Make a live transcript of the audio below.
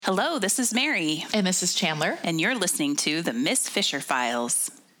Hello, this is Mary. And this is Chandler. And you're listening to the Miss Fisher Files.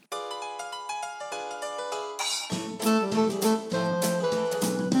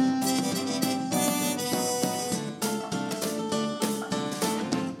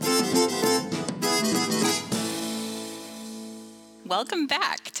 Welcome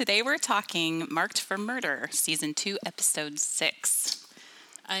back. Today we're talking Marked for Murder, Season 2, Episode 6.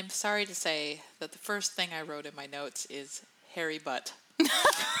 I'm sorry to say that the first thing I wrote in my notes is hairy butt.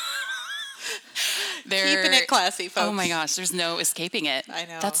 Keeping it classy, folks. Oh my gosh, there's no escaping it. I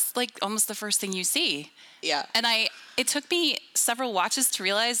know. That's like almost the first thing you see. Yeah. And it took me several watches to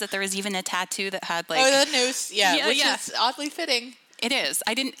realize that there was even a tattoo that had like... Oh, the noose. Yeah, which is oddly fitting. It is.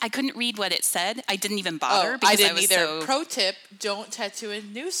 I couldn't read what it said. I didn't even bother because I didn't was either. so... Pro tip, don't tattoo a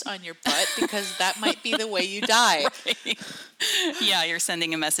noose on your butt because that might be the way you die. Right. Yeah, you're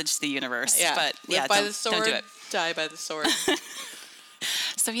sending a message to the universe. Yeah. But Live by the sword, don't do it. Die by the sword.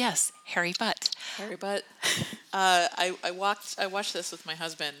 So yes, hairy butt. Hairy butt. I watched this with my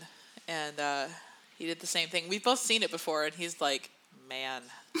husband, and he did the same thing. We've both seen it before, and he's like, "Man,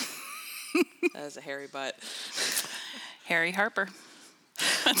 that is a hairy butt." Harry Harper.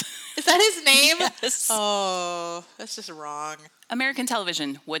 Is that his name? Yes. Oh, that's just wrong. American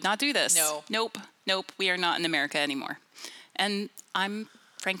television would not do this. No. Nope. We are not in America anymore, and I'm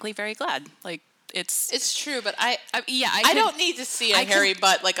frankly very glad. Like. It's true, but I don't need to see a hairy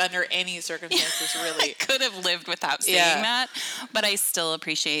butt like under any circumstances, really. I could have lived without seeing that, but I still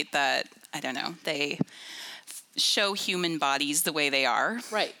appreciate that, I don't know, they show human bodies the way they are.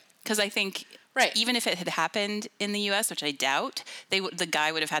 Right. Because I think even if it had happened in the U.S., which I doubt, the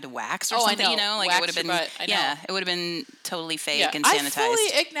guy would have had to wax or something, I know. you know? Like wax it would have been, butt. It would have been totally fake and sanitized. I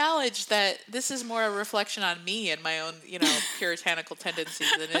fully acknowledge that this is more a reflection on me and my own, puritanical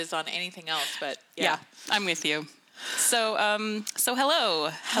tendencies than it is on anything else. But yeah, I'm with you. So, hello,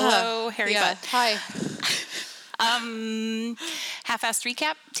 hairy butt. Hi. Half-assed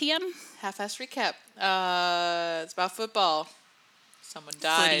recap, TM. Half-assed recap. It's about football. Someone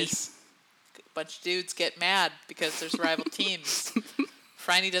dies. Footy. A bunch of dudes get mad because there's rival teams.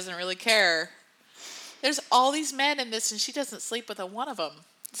 Franny doesn't really care. There's all these men in this, and she doesn't sleep with one of them.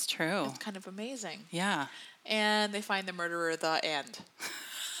 It's true. It's kind of amazing. Yeah. And they find the murderer at the end.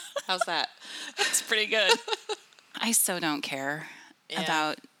 How's that? That's pretty good. I so don't care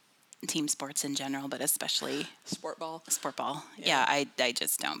about team sports in general, but especially sport ball. Yeah, I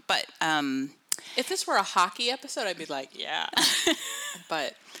just don't. But if this were a hockey episode, I'd be like, yeah.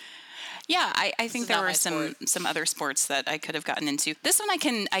 But yeah, I think there were some other sports that I could have gotten into. This one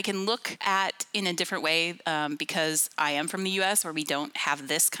I can look at in a different way because I am from the U.S. where we don't have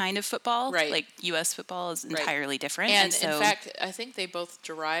this kind of football. Right. Like U.S. football is entirely different. And so, in fact, I think they both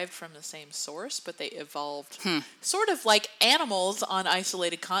derived from the same source, but they evolved sort of like animals on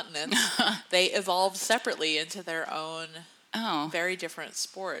isolated continents. They evolved separately into their own very different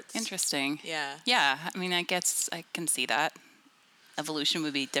sports. Interesting. Yeah. Yeah. I mean, I guess I can see that. Evolution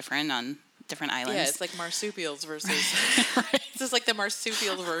would be different on different islands. Yeah, it's like marsupials versus... This is like the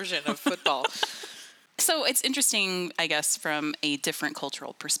marsupial version of football. So it's interesting, I guess, from a different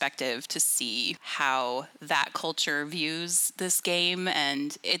cultural perspective to see how that culture views this game.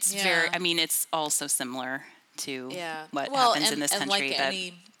 And it's it's also similar to what happens in this country. And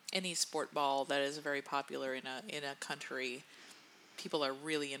like any sport ball that is very popular in a country, people are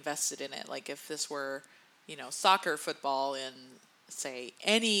really invested in it. Like if this were, soccer, football in... say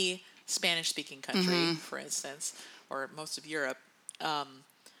any Spanish-speaking country, for instance, or most of Europe,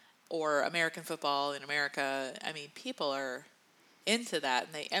 or American football in America. I mean, people are into that,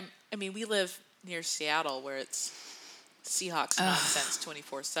 and we live near Seattle, where it's Seahawks nonsense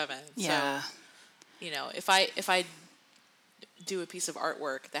 24/7. Yeah. So, if I do a piece of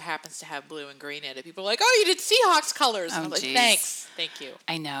artwork that happens to have blue and green in it, people are like, "Oh, you did Seahawks colors." And I'm like, "Thanks, thank you."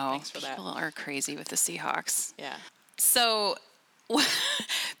 I know. Thanks for that. People are crazy with the Seahawks. Yeah. So.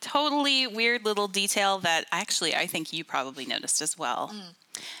 Totally weird little detail that actually I think you probably noticed as well.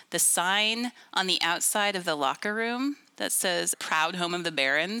 The sign on the outside of the locker room that says "Proud Home of the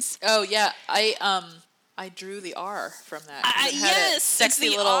Barons." Oh yeah, I drew the R from that. Yes, sexy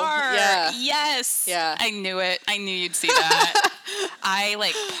it's the little R. Yeah. Yes. Yeah. I knew it. I knew you'd see that.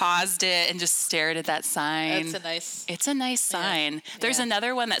 I paused it and just stared at that sign. It's a nice sign. Yeah. There's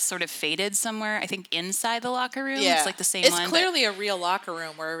another one that's sort of faded somewhere, I think inside the locker room. Yeah. It's like the same it's one. It's clearly a real locker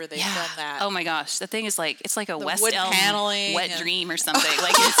room wherever they filmed that. Oh my gosh. The thing is it's like a the West wood Elm paneling wet dream or something.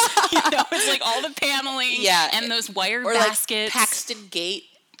 It's like all the paneling and those wire baskets. Like Paxton Gate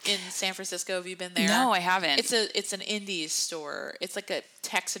in San Francisco. Have you been there? No, I haven't. It's an indies store. It's like a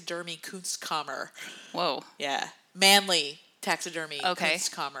taxidermy Kunstkammer. Whoa. Yeah. Manly taxidermy. Okay.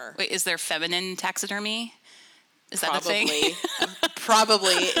 Kunstkammer. Wait, is there feminine taxidermy? Is that a Probably. thing?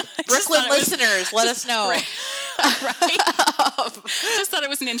 Probably. Brooklyn listeners, let us know. Right? Just thought it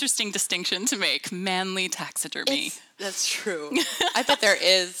was an interesting distinction to make. Manly taxidermy. That's true. I bet there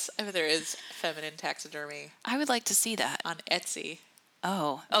is feminine taxidermy. I would like to see that. On Etsy.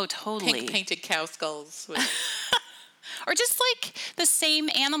 Oh, totally. Pink painted cow skulls. Or just like the same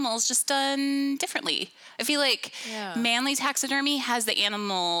animals, just done differently. I feel like manly taxidermy has the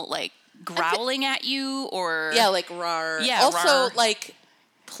animal like growling at you, or like rawr. Yeah, also rawr. like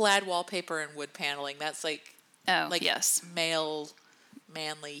plaid wallpaper and wood paneling. That's like yes,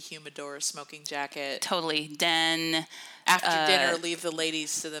 manly humidor smoking jacket. Totally. Den. After dinner, leave the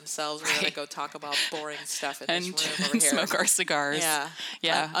ladies to themselves. We're gonna go talk about boring stuff in this room over here. Smoke our cigars.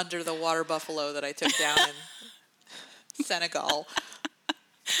 Yeah. Under the water buffalo that I took down in Senegal.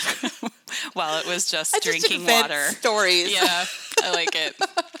 While it was just drinking water. Stories. Yeah, I like it.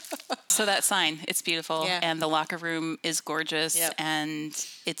 So that sign, it's beautiful, and the locker room is gorgeous, and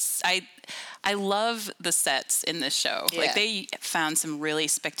I love the sets in this show. Yeah. Like they found some really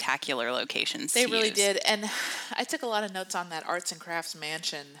spectacular locations. They really did, and I took a lot of notes on that arts and crafts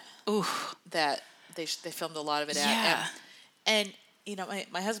mansion. Ooh, that they filmed a lot of it at. Yeah, and you know,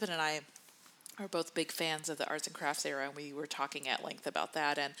 my husband and I are both big fans of the arts and crafts era, and we were talking at length about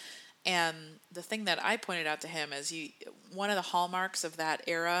that. And the thing that I pointed out to him is one of the hallmarks of that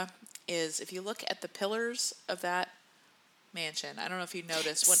era is if you look at the pillars of that mansion. I don't know if you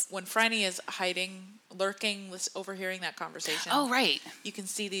noticed when Franny is lurking, overhearing that conversation. Oh, right. You can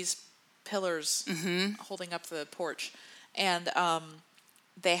see these pillars holding up the porch, and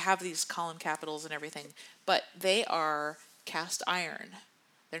they have these column capitals and everything, but they are cast iron.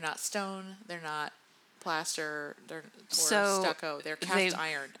 They're not stone. They're not plaster. Or stucco. They're cast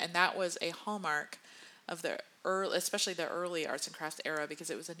iron, and that was a hallmark of the especially the early arts and crafts era,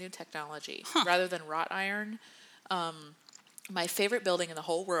 because it was a new technology rather than wrought iron. My favorite building in the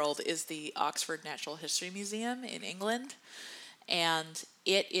whole world is the Oxford Natural History Museum in England, and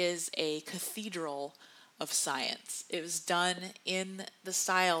it is a cathedral of science. It was done in the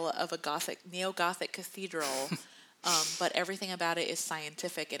style of a neo-Gothic cathedral, but everything about it is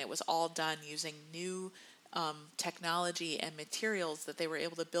scientific, and it was all done using new technology and materials that they were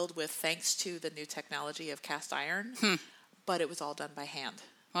able to build with thanks to the new technology of cast iron, but it was all done by hand.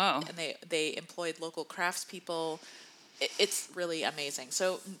 Wow. And they employed local craftspeople. It's really amazing.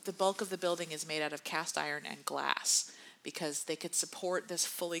 So the bulk of the building is made out of cast iron and glass, because they could support this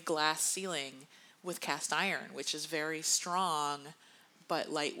fully glass ceiling with cast iron, which is very strong but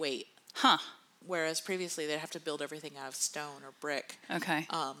lightweight. Whereas previously they'd have to build everything out of stone or brick. Okay.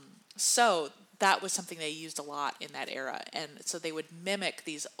 So that was something they used a lot in that era. And so they would mimic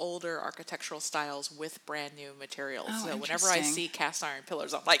these older architectural styles with brand new materials. Oh, so whenever I see cast iron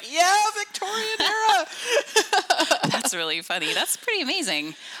pillars, I'm like, yeah, Victorian era. That's really funny. That's pretty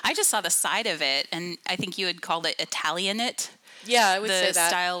amazing. I just saw the side of it, and I think you had called it Italianate. Yeah, I would say that. The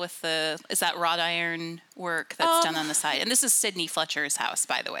style with is that wrought iron work that's done on the side? And this is Sidney Fletcher's house,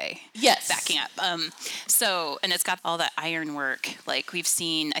 by the way. Yes. Backing up. And it's got all that iron work. Like we've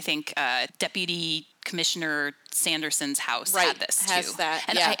seen, I think, Deputy Commissioner Sanderson's house had this too. Has that,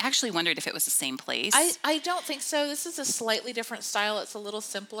 and I actually wondered if it was the same place. I don't think so. This is a slightly different style. It's a little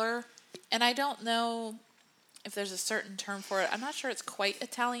simpler. And I don't know if there's a certain term for it. I'm not sure it's quite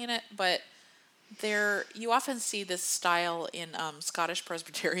Italianate, but you often see this style in Scottish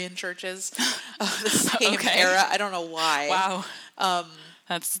Presbyterian churches of the same era. I don't know why. Wow.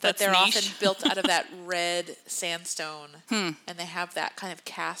 But they're niche. often built out of that red sandstone, and they have that kind of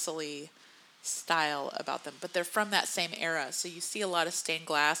castle-y style about them. But they're from that same era, so you see a lot of stained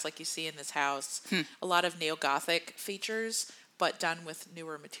glass, like you see in this house. A lot of neo-Gothic features, but done with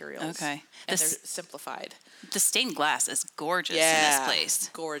newer materials. Okay, and they're simplified. The stained glass is gorgeous in this place.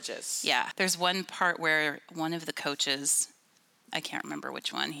 Gorgeous. Yeah. There's one part where one of the coaches, I can't remember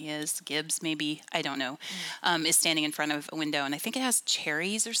which one he is, Gibbs maybe, I don't know, is standing in front of a window, and I think it has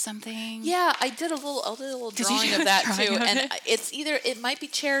cherries or something. Yeah, I did a little drawing of that too, and it might be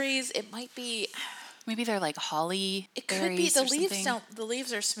cherries, it might be, maybe they're like holly. It could be the leaves. The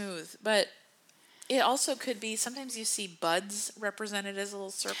leaves are smooth, but it also could be, sometimes you see buds represented as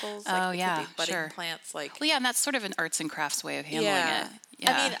little circles. Like it could be budding plants. Well, yeah, and that's sort of an arts and crafts way of handling it.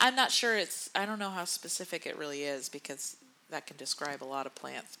 Yeah. I mean, I'm not sure I don't know how specific it really is, because that can describe a lot of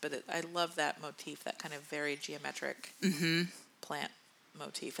plants. But I love that motif, that kind of very geometric plant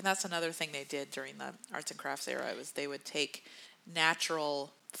motif. And that's another thing they did during the arts and crafts era, was they would take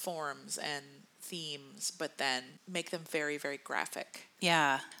natural forms and themes, but then make them very, very graphic.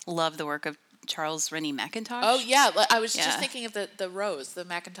 Yeah. Love the work of Charles Rennie Mackintosh. Oh, yeah. I was just thinking of the rose, the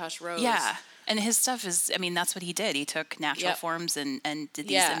Macintosh rose. Yeah. And his stuff is, I mean, that's what he did. He took natural forms and did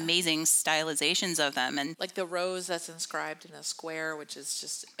these amazing stylizations of them. And like the rose that's inscribed in a square, which is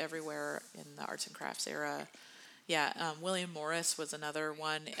just everywhere in the arts and crafts era. Yeah, William Morris was another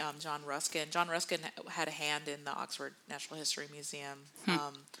one. John Ruskin. John Ruskin had a hand in the Oxford Natural History Museum.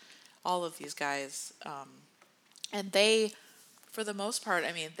 All of these guys. And they, for the most part,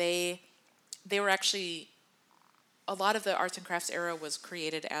 I mean, they were actually... A lot of the arts and crafts era was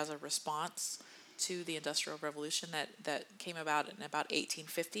created as a response to the Industrial Revolution that came about in about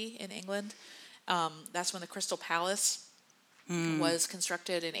 1850 in England. That's when the Crystal Palace was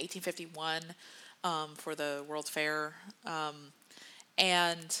constructed in 1851 for the World's Fair.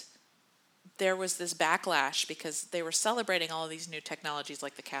 And there was this backlash because they were celebrating all of these new technologies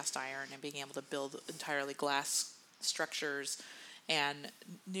like the cast iron and being able to build entirely glass structures and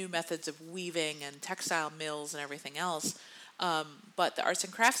new methods of weaving and textile mills and everything else. But the arts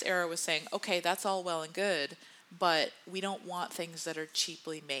and crafts era was saying, okay, that's all well and good, but we don't want things that are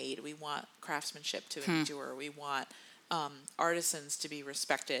cheaply made. We want craftsmanship to endure. We want artisans to be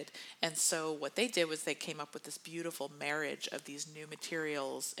respected. And so what they did was they came up with this beautiful marriage of these new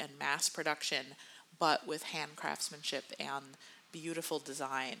materials and mass production, but with hand craftsmanship and beautiful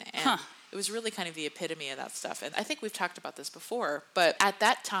design. And it was really kind of the epitome of that stuff. And I think we've talked about this before, but at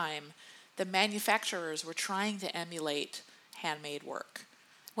that time, the manufacturers were trying to emulate handmade work.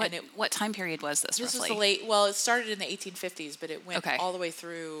 What time period was this This roughly? was it started in the 1850s, but it went all the way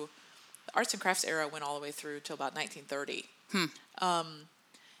through, the arts and crafts era went all the way through till about 1930.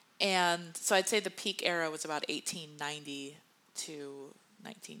 And so I'd say the peak era was about 1890 to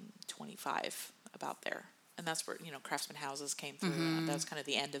 1925, about there. And that's where, craftsman houses came through. And that was kind of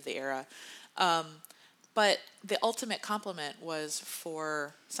the end of the era. But the ultimate compliment was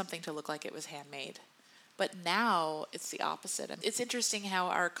for something to look like it was handmade. But now it's the opposite. It's interesting how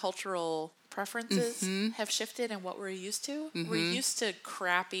our cultural preferences have shifted and what we're used to. We're used to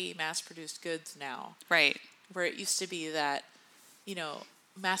crappy mass-produced goods now. Right. Where it used to be that,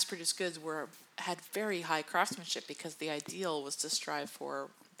 mass-produced goods had very high craftsmanship because the ideal was to strive for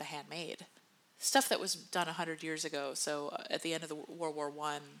the handmade. Stuff that was done 100 years ago, so at the end of the World War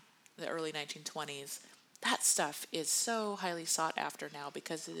I, the early 1920s, that stuff is so highly sought after now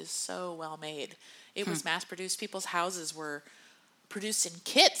because it is so well made. It was mass-produced. People's houses were produced in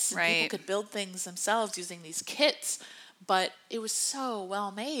kits. Right. People could build things themselves using these kits, but it was so well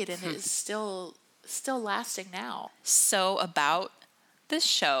made, and it is still lasting now. So about this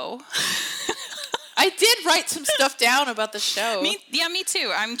show... I did write some stuff down about the show. Me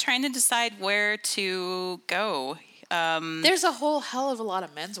too. I'm trying to decide where to go. There's a whole hell of a lot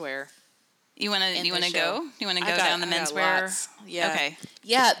of menswear. You want to go? You want to go down the menswear? Yeah. Okay.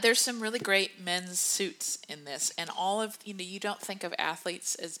 Yeah, there's some really great men's suits in this, and all of you don't think of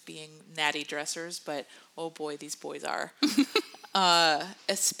athletes as being natty dressers, but oh boy, these boys are.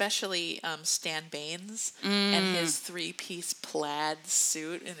 Especially Stan Baines and his 3-piece plaid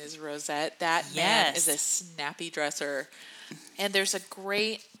suit and his rosette. That man is a snappy dresser. And there's a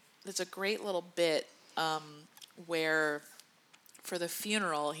great little bit where for the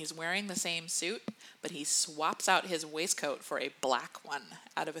funeral he's wearing the same suit, but he swaps out his waistcoat for a black one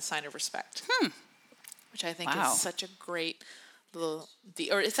out of a sign of respect. Which I think is such a great little...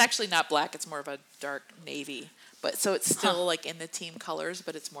 Or it's actually not black, it's more of a dark navy. But so it's still like in the team colors,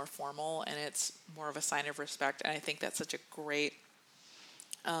 but it's more formal and it's more of a sign of respect. And I think that's such a great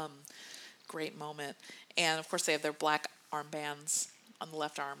moment. And of course they have their black armbands on the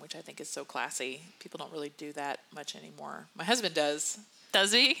left arm, which I think is so classy. People don't really do that much anymore. My husband does.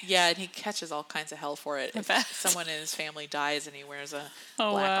 Does he? Yeah, and he catches all kinds of hell for it. If someone in his family dies and he wears a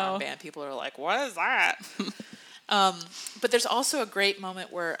black armband, people are like, what is that? But there's also a great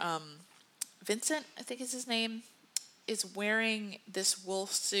moment where Vincent, I think is his name, is wearing this wool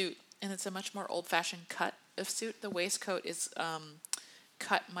suit, and it's a much more old-fashioned cut of suit. The waistcoat is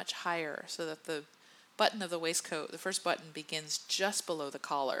cut much higher so that the button of the waistcoat, the first button, begins just below the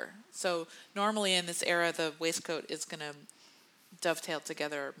collar. So normally in this era, the waistcoat is going to dovetail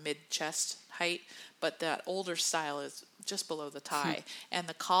together mid-chest height, but that older style is just below the tie. And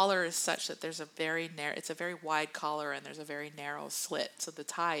the collar is such that there's it's a very wide collar and there's a very narrow slit. So the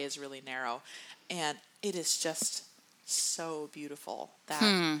tie is really narrow. And it is just so beautiful,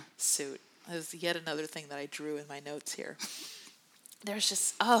 that suit. There's yet another thing that I drew in my notes here. I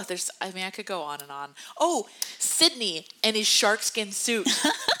could go on and on. Oh, Sydney and his sharkskin suit.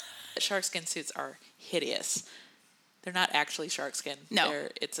 Sharkskin suits are hideous. They're not actually sharkskin. No.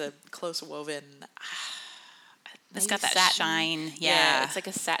 It's a close woven, It's maybe got that satin. shine. Yeah. It's like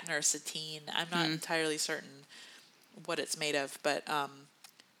a satin or a sateen. I'm not entirely certain what it's made of, but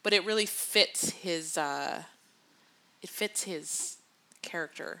it really fits his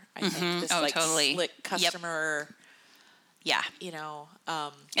character, I think. This totally. slick customer. Yeah.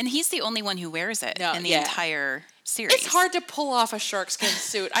 And he's the only one who wears it in the entire series. It's hard to pull off a shark skin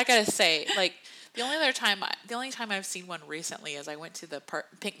suit. I gotta say, like the only time I've seen one recently is I went to the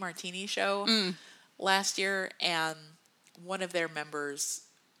Pink Martini show last year, and one of their members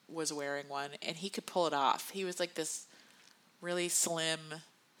was wearing one, and he could pull it off. He was like this really slim,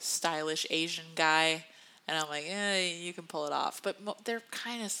 stylish Asian guy, and I'm like, you can pull it off, but they're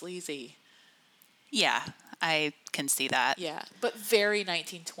kind of sleazy. Yeah, I can see that. Yeah, but very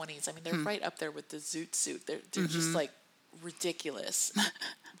 1920s. I mean, they're right up there with the zoot suit. They're just like ridiculous,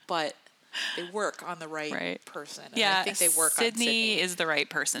 but they work on the right person. And I think they work on Sydney. Is the right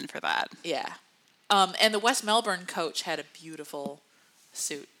person for that. Yeah. And the West Melbourne coach had a beautiful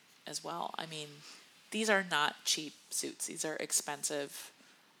suit as well. I mean, these are not cheap suits. These are expensive,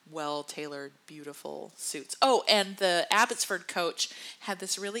 well-tailored, beautiful suits. Oh, and the Abbotsford coach had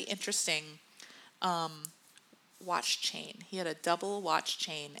this really interesting watch chain. He had a double watch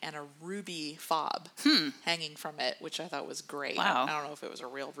chain and a ruby fob hanging from it, which I thought was great. Wow. I don't know if it was a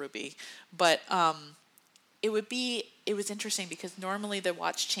real ruby, but it was interesting because normally the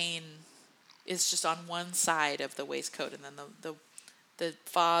watch chain is just on one side of the waistcoat, and then the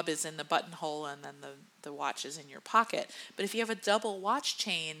fob is in the buttonhole, and then the watch is in your pocket. But if you have a double watch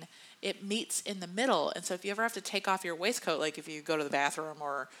chain, it meets in the middle, and so if you ever have to take off your waistcoat, like if you go to the bathroom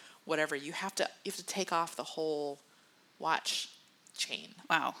or whatever, you have to take off the whole watch chain.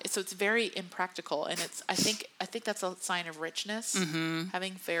 Wow. So it's very impractical, and I think that's a sign of richness,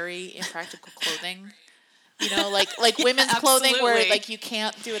 having very impractical clothing. Like women's clothing where like you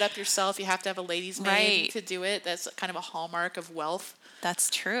can't do it up yourself. You have to have a lady's maid to do it. That's kind of a hallmark of wealth.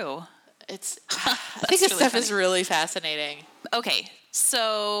 That's true. I think this stuff is really fascinating. Okay,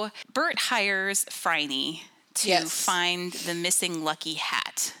 so Bert hires Phryne to find the missing lucky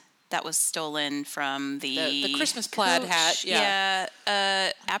hat that was stolen from the Christmas plaid hat. Yeah.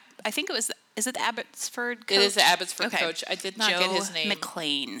 I think it was. Is it the Abbotsford coach? It is the Abbotsford coach. I did not get his name.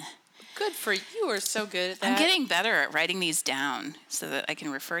 McLean. Good for you. You are so good at that. I'm getting better at writing these down so that I can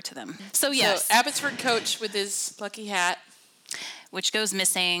refer to them. So yes, Abbotsford coach with his lucky hat, which goes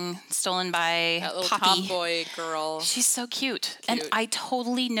missing, stolen by that little Poppy. Tomboy girl. She's so cute, and I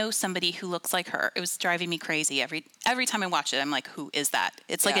totally know somebody who looks like her. It was driving me crazy every time I watch it. I'm like, who is that?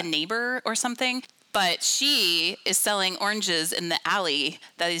 It's like a neighbor or something. But she is selling oranges in the alley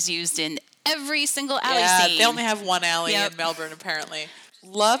that is used in every single alley scene. They only have one alley in Melbourne apparently.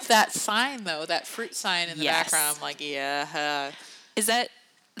 Love that sign though, that fruit sign in the background. I'm like, Is that,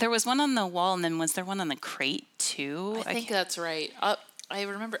 there was one on the wall, and then was there one on the crate too? I think that's right. I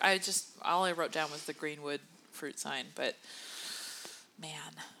remember, all I wrote down was the Greenwood fruit sign, but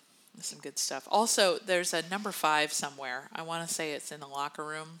man, there's some good stuff. Also, there's a number 5 somewhere. I want to say it's in the locker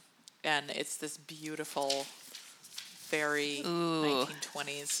room, and it's this beautiful, very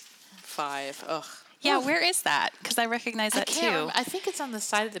 1920s 5. Ugh. Yeah, where is that? Because I recognize that too. I think it's on the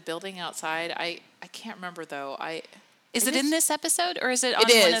side of the building outside. I can't remember though. Is it in this episode, or is it on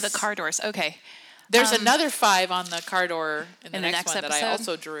one of the car doors? Okay. There's another 5 on the car door in the next one episode? that I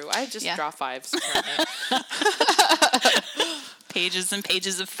also drew. I just draw 5s currently. Pages and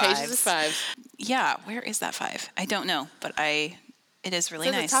pages of 5s. Pages of 5s. Yeah, where is that 5? I don't know, but it is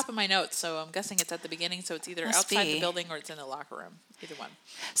really nice. It's at the top of my notes, so I'm guessing it's at the beginning, so it's either outside the building or it's in the locker room. Either one.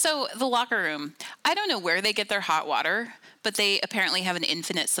 So the locker room, I don't know where they get their hot water, but they apparently have an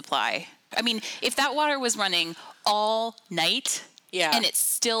infinite supply. I mean, if that water was running all night and it's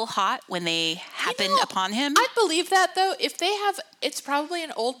still hot when they happen upon him. I believe that, though. If they have, it's probably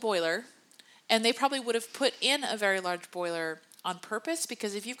an old boiler, and they probably would have put in a very large boiler on purpose,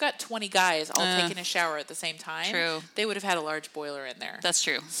 because if you've got 20 guys all taking a shower at the same time, they would have had a large boiler in there. That's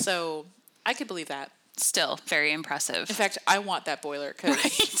true. So I could believe that. Still very impressive. In fact, I want that boiler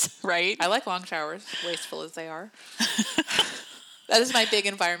because right. I like long showers, wasteful as they are. That is my big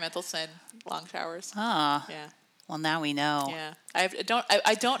environmental sin: long showers. Ah, yeah. Well, now we know. Yeah,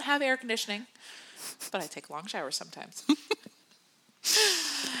 I don't have air conditioning, but I take long showers sometimes.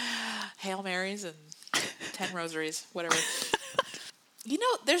 Hail Marys and 10 rosaries, whatever.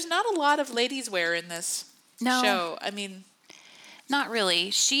 There's not a lot of ladies wear in this show. I mean, not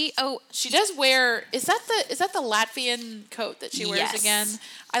really. She does wear. Is that the Latvian coat that she wears again?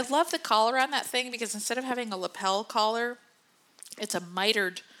 I love the collar on that thing, because instead of having a lapel collar, it's a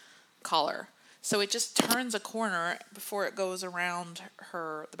mitered collar. So it just turns a corner before it goes around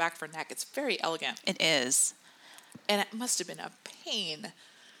the back of her neck. It's very elegant. It is. And it must have been a pain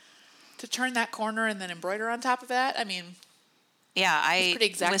to turn that corner and then embroider on top of that. I mean, yeah, I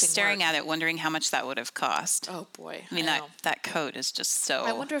was staring work. at it wondering how much that would have cost. Oh, boy. I mean, that coat is just so...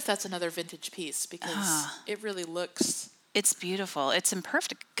 I wonder if that's another vintage piece because it really looks... It's beautiful. It's in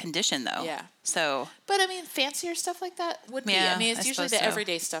perfect condition, though. Yeah. So... But, I mean, fancier stuff like that would be. I mean, it's usually the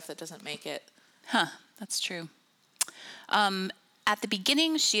everyday stuff that doesn't make it. Huh. That's true. At the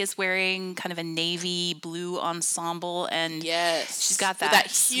beginning, she is wearing kind of a navy blue ensemble, and she's got that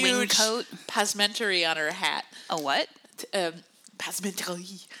swing huge coat. Passementerie on her hat. A what?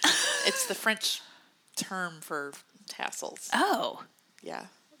 Passementerie. It's the French term for tassels. Oh. Yeah.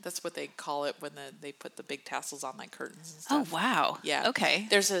 That's what they call it when they put the big tassels on like curtains and stuff. Oh, wow. Yeah. Okay.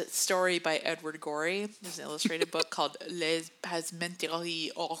 There's a story by Edward Gorey. There's an illustrated book called Les Passementeries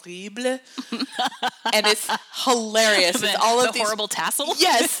Horribles. And it's hilarious. It's all of these horrible tassel?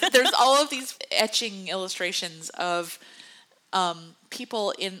 Yes. There's all of these etching illustrations of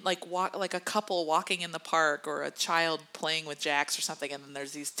people in like a couple walking in the park or a child playing with jacks or something, and then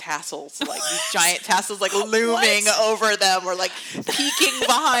there's these tassels, like these giant tassels like looming over them or like peeking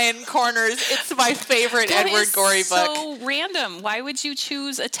behind corners. It's my favorite Edward Gorey book. So random. Why would you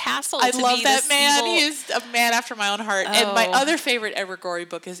choose a tassel? I to love be that this man. evil... He is a man after my own heart. Oh. And my other favorite Edward Gorey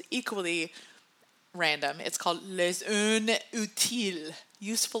book is equally random. It's called Les Urnes Utiles,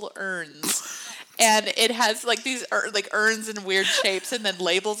 useful urns. And it has like these urns in weird shapes and then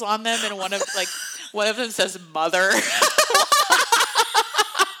labels on them, and one of them says mother.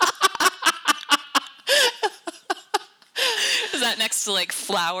 Is that next to like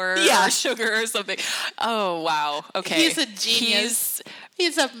flour or sugar or something? Oh, wow. Okay. He's a genius.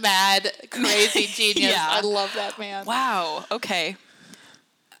 He's a mad, crazy genius. Yeah. I love that man. Wow. Okay.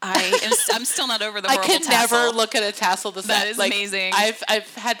 I'm still not over the horrible tassel. I can never look at a tassel the same. That is amazing.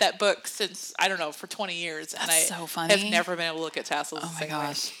 I've had that book since, I don't know, for 20 years. That's and I so funny. have never been able to look at tassels the same way. Oh my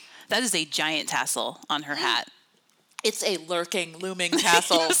gosh. That is a giant tassel on her hat. It's a lurking, looming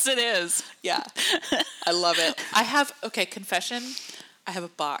tassel. Yes, it is. Yeah. I love it. Confession. I have a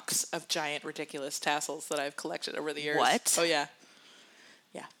box of giant, ridiculous tassels that I've collected over the years. What? Oh, yeah.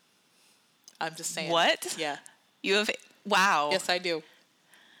 Yeah. I'm just saying. What? Yeah. You have... Wow. Yes, I do.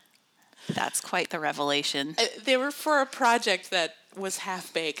 That's quite the revelation. They were for a project that was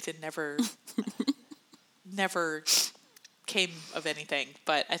half-baked and never came of anything.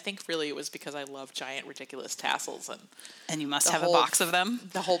 But I think really it was because I love giant, ridiculous tassels. And you must have a box of them?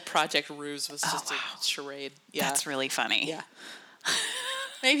 The whole Project Ruse was just a charade. Yeah. That's really funny. Yeah.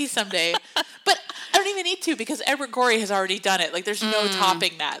 Maybe someday. But I don't even need to because Edward Gorey has already done it. Like, there's no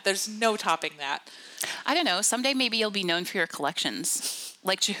topping that. There's no topping that. I don't know. Someday maybe you'll be known for your collections.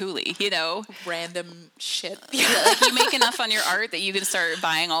 Like Chihuly, you know? Random shit. Like you make enough on your art that you can start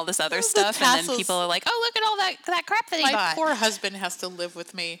buying all this other stuff, and then people are like, "Oh, look at all that crap that he bought." My poor husband has to live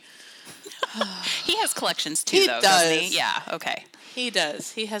with me. He has collections too, doesn't he? Yeah. Okay. He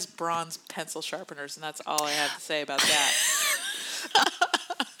does. He has bronze pencil sharpeners, and that's all I have to say about that.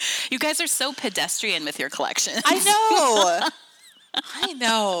 You guys are so pedestrian with your collections. I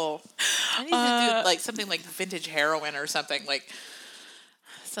know. I need to do like something like vintage heroin or something like.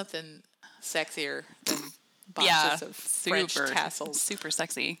 Something sexier than boxes of French tassels. Super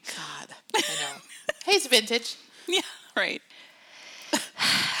sexy. God, I know. Hey, it's vintage. Yeah, right.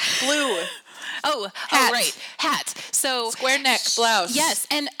 Blue. Right. Hat. So square neck blouse. Yes,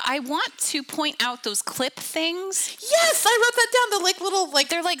 and I want to point out those clip things. Yes, I wrote that down.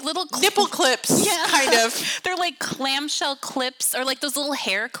 They're like little nipple clips. Yeah, kind of. They're like clamshell clips, or like those little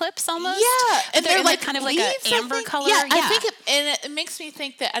hair clips almost. Yeah, and they're like kind of like an amber color. Yeah, I think it makes me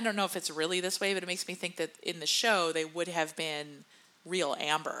think that I don't know if it's really this way, but it makes me think that in the show they would have been real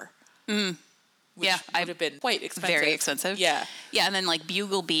amber. Which would have been quite expensive. Very expensive. Yeah. Yeah, and then like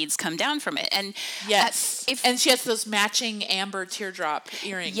bugle beads come down from it. And yes. And she has those matching amber teardrop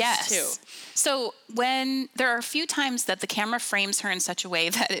earrings too. So when there are a few times that the camera frames her in such a way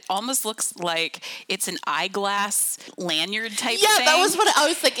that it almost looks like it's an eyeglass lanyard type thing. Yeah, that was what I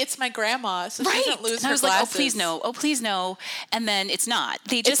was like, it's my grandma, so she doesn't lose her glasses. I was like, oh please no. And then it's not.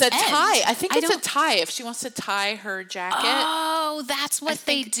 It's a tie. I think it's a tie if she wants to tie her jacket. Oh, that's what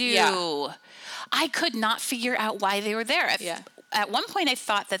they do. Yeah. I could not figure out why they were there. At one point, I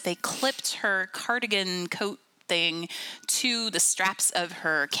thought that they clipped her cardigan coat thing to the straps of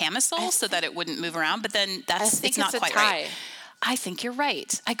her camisole so that it wouldn't move around. But then it's not quite right. I think you're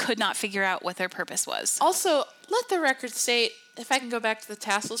right. I could not figure out what their purpose was. Also, let the record state, if I can go back to the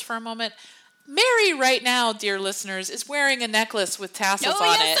tassels for a moment, Mary right now, dear listeners, is wearing a necklace with tassels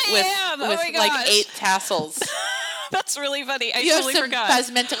on it with like 8 tassels. That's really funny. I You totally have forgot.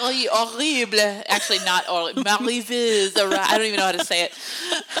 some passementerie horrible. Actually, not horrible. Mariveuse. I don't even know how to say it.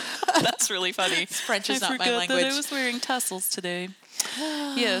 That's really funny. French is not my forgot language. that I was wearing tassels today.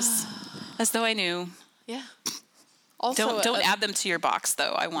 Yes. As though I knew. Yeah. Also, Don't add them to your box,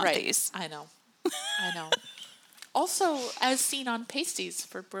 though. I want these. I know. Also, as seen on pasties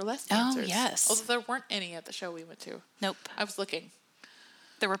for burlesque dancers. Oh, yes. Although there weren't any at the show we went to. Nope. I was looking.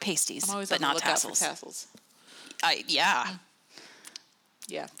 There were pasties, I'm always but on the not lookout tassels. for tassels. Yeah.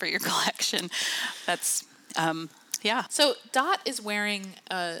 Yeah. For your collection. That's, yeah. So Dot is wearing,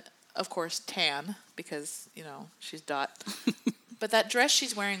 of course, tan because, she's Dot. But that dress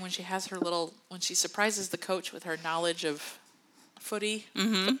she's wearing when she surprises the coach with her knowledge of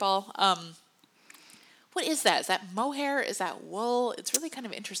football. What is that? Is that mohair? Is that wool? It's really kind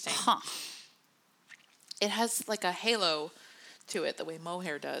of interesting. Huh. It has like a halo to it, the way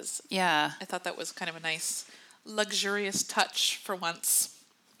mohair does. Yeah. I thought that was kind of a nice, luxurious touch for once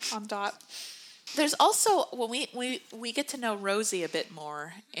on Dot. There's also, when we get to know Rosie a bit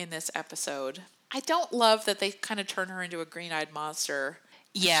more in this episode, I don't love that they kind of turn her into a green-eyed monster.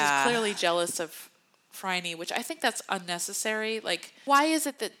 Yeah. She's clearly jealous of Phryne, which I think that's unnecessary. Like, why is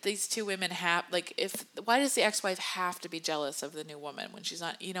it that these two women why does the ex-wife have to be jealous of the new woman when she's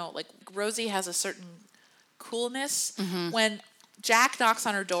not, like Rosie has a certain coolness when Jack knocks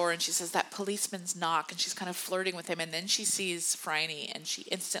on her door and she says that policeman's knock and she's kind of flirting with him and then she sees Phryne and she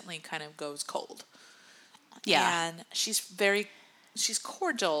instantly kind of goes cold. Yeah. And she's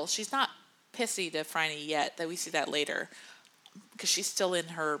cordial. She's not pissy to Phryne yet, that we see that later. Because she's still in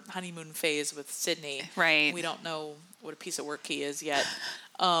her honeymoon phase with Sydney. Right. We don't know what a piece of work he is yet.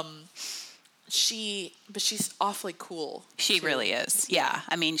 But she's awfully cool. She really is. Yeah.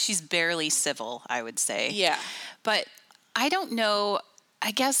 I mean, she's barely civil, I would say. Yeah. But I don't know.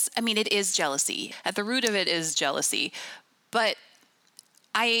 I guess, it is jealousy. At the root of it is jealousy. But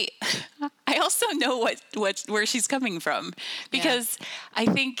I also know where she's coming from. Because I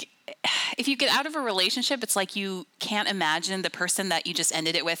think if you get out of a relationship, it's like you can't imagine the person that you just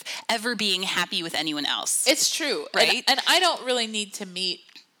ended it with ever being happy with anyone else. It's true. Right? And I don't really need to meet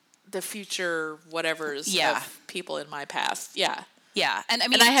the future whatevers of people in my past. Yeah. Yeah. And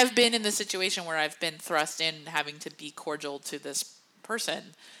I have been in the situation where I've been thrust in having to be cordial to this person.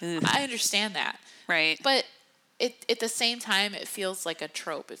 I understand that. Right. But at the same time, it feels like a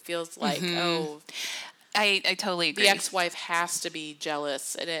trope. It feels like, I totally agree. the ex-wife has to be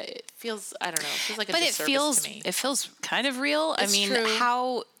jealous. And it feels, I don't know, it feels like a disservice to me. It feels kind of real. It's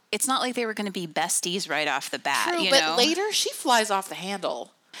true. It's not like they were going to be besties right off the bat. True, but later she flies off the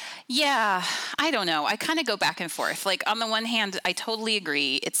handle. Yeah, I don't know. I kind of go back and forth. Like, on the one hand, I totally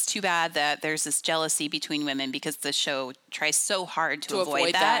agree. It's too bad that there's this jealousy between women because the show tries so hard to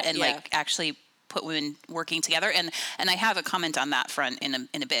avoid that and actually put women working together. And I have a comment on that front in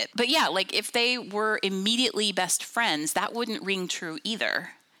a bit. But yeah, like if they were immediately best friends, that wouldn't ring true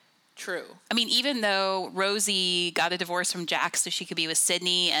either. True. Even though Rosie got a divorce from Jack so she could be with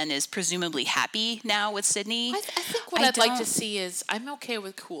Sydney and is presumably happy now with Sydney. I think what I'd like to see is, I'm okay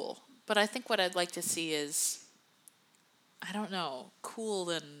with cool, but I think what I'd like to see is, I don't know,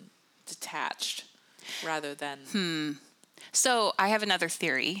 cool and detached rather than... So I have another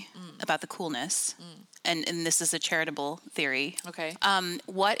theory about the coolness, and this is a charitable theory. Okay.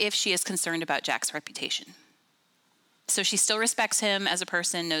 What if she is concerned about Jack's reputation? So she still respects him as a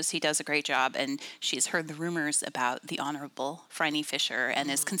person, knows he does a great job, and she's heard the rumors about the Honorable Phryne Fisher and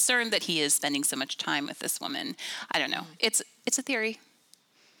is concerned that he is spending so much time with this woman. I don't know. It's a theory.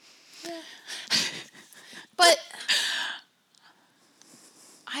 Yeah. But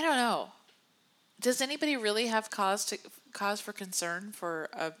I don't know. Does anybody really have cause for concern for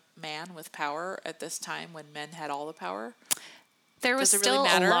a man with power at this time when men had all the power? There was still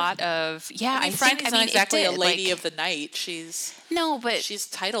a lot of Phryne's not exactly a lady of the night. She's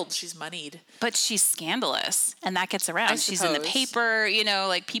titled, she's moneyed, but she's scandalous, and that gets around. She's in the paper,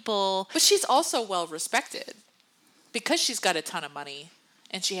 people. But she's also well respected because she's got a ton of money,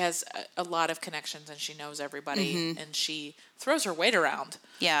 and she has a lot of connections, and she knows everybody, and she throws her weight around.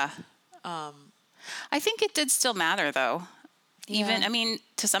 Yeah. I think it did still matter, though. Even,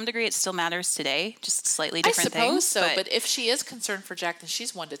 to some degree, it still matters today, just slightly different things. I suppose so, but if she is concerned for Jack, then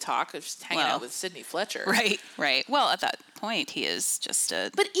she's one to talk if she's hanging out with Sydney Fletcher. Right. Well, at that point, he is just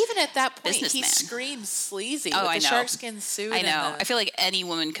a But even at that point, businessman. He screams sleazy with the sharkskin suit. I know. I feel like any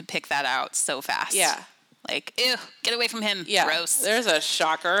woman could pick that out so fast. Yeah. Like, ew, get away from him. Yeah. Gross. There's a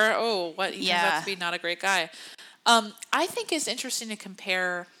shocker. Oh, what? He turns out to be not a great guy. I think it's interesting to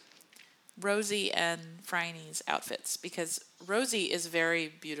compare Rosie and Phryne's outfits because Rosie is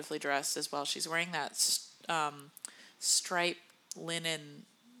very beautifully dressed as well. She's wearing that striped linen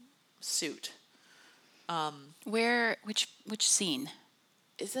suit. Which scene?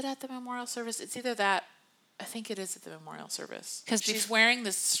 Is it at the memorial service? It's either that. I think it is at the memorial service. Because she's wearing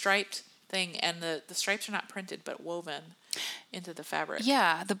this striped thing, and the stripes are not printed but woven into the fabric.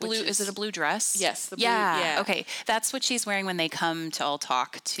 Yeah, the blue. Is it a blue dress? Yes, the blue. Yeah. Yeah. Okay, that's what she's wearing when they come to all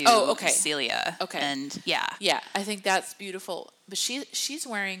talk to Celia. Okay. And yeah. Yeah, I think that's beautiful. But she's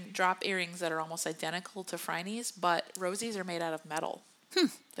wearing drop earrings that are almost identical to Phryne's, but Rosie's are made out of metal.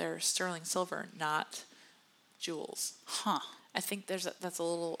 They're sterling silver, not jewels. Huh. I think that's a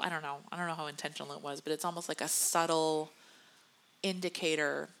little, I don't know how intentional it was, but it's almost like a subtle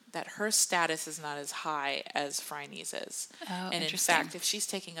indicator that her status is not as high as Phryne's is. Oh, and in fact, if she's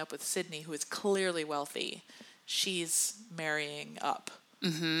taking up with Sydney, who is clearly wealthy, she's marrying up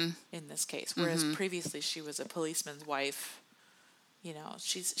in this case. Whereas previously she was a policeman's wife. You know,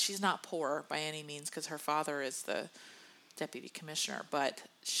 she's not poor by any means because her father is the deputy commissioner, but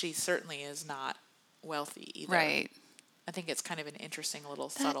she certainly is not wealthy either. Right. I think it's kind of an interesting little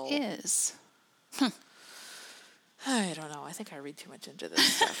subtle. That is. I don't know. I think I read too much into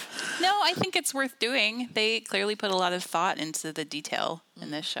this stuff. No, I think it's worth doing. They clearly put a lot of thought into the detail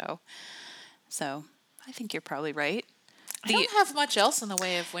in this show. So I think you're probably right. I don't have much else in the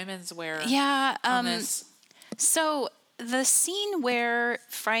way of women's wear. Yeah. On this. So the scene where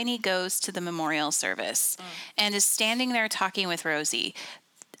Phryne goes to the memorial service and is standing there talking with Rosie,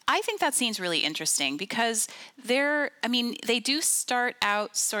 I think that scene's really interesting because they do start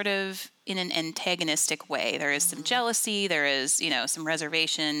out sort of in an antagonistic way. There is some jealousy. There is, some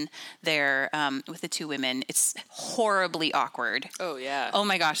reservation there with the two women. It's horribly awkward. Oh, yeah. Oh,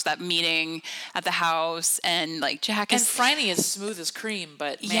 my gosh, that meeting at the house and, Jack is... And Phryne is smooth as cream,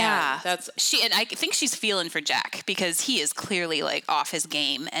 but, man, yeah, that's... And I think she's feeling for Jack because he is clearly, off his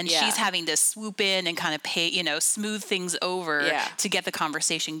game. And she's having to swoop in and kind of smooth things over to get the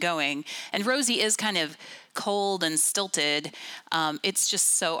conversation going. And Rosie is kind of cold and stilted. It's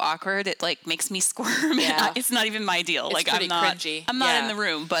just so awkward. It makes me squirm. Yeah. It's not even my deal. It's pretty cringy. I'm not in the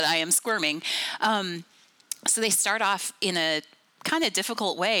room, but I am squirming. So they start off in a kind of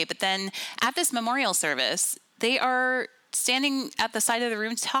difficult way, but then at this memorial service, they are standing at the side of the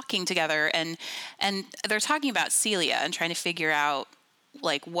room talking together, and they're talking about Celia and trying to figure out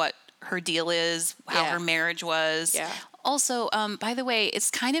what her deal is, how her marriage was. Yeah. Also, by the way,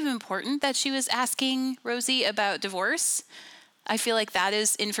 it's kind of important that she was asking Rosie about divorce. I feel like that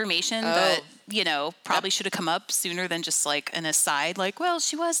is information that, probably should have come up sooner than just an aside. Well,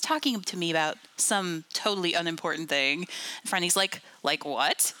 she was talking to me about some totally unimportant thing. And Phryne's like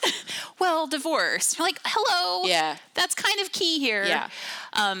what? Well, divorce. You're hello. Yeah. That's kind of key here. Yeah.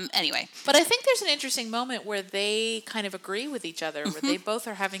 Anyway. But I think there's an interesting moment where they kind of agree with each other, where they both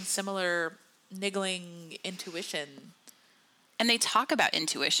are having similar niggling intuition. And they talk about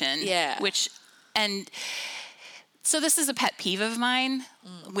intuition. Yeah. So this is a pet peeve of mine,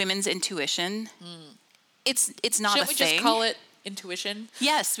 women's intuition. It's not Shouldn't a thing. We just call it intuition?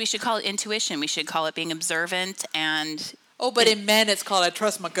 Yes, we should call it intuition. We should call it being observant and... Oh, but in men it's called I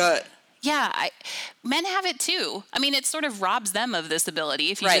trust my gut. Yeah, men have it too. I mean, it sort of robs them of this ability.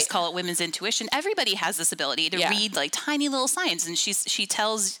 If you just call it women's intuition, everybody has this ability to read tiny little signs. And she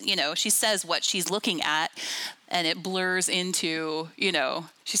tells, she says what she's looking at, and it blurs into,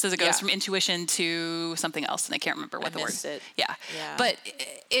 she says it goes from intuition to something else, and I can't remember what the word. It. Yeah. But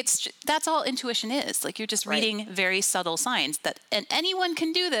that's all intuition is. You're just reading very subtle signs and anyone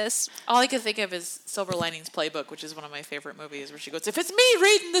can do this. All I can think of is Silver Linings Playbook, which is one of my favorite movies, where she goes, "If it's me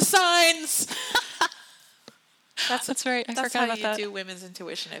reading the signs." That's right. I forgot about that. That's how you do women's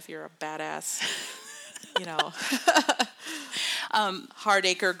intuition if you're a badass,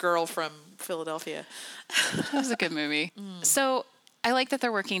 hardacre girl from Philadelphia. That was a good movie. So I like that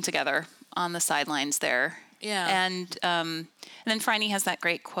they're working together on the sidelines there. Yeah. And then Phryne has that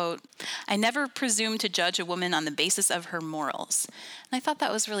great quote, "I never presume to judge a woman on the basis of her morals." And I thought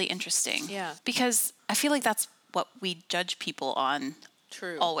that was really interesting. Yeah. Because I feel like that's what we judge people on.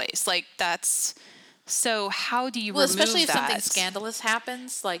 True. Always. that's... So how do you remove that? Especially if something scandalous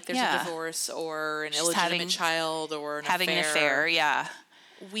happens, like there's a divorce or an illegitimate child or an having an affair, yeah.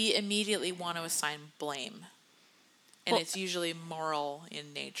 We immediately want to assign blame. And it's usually moral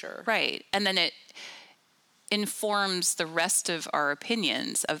in nature. Right. And then it informs the rest of our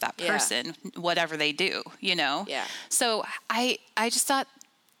opinions of that person, whatever they do, Yeah. So I just thought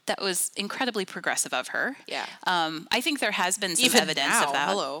that was incredibly progressive of her. Yeah. I think there has been some Even evidence now, of that.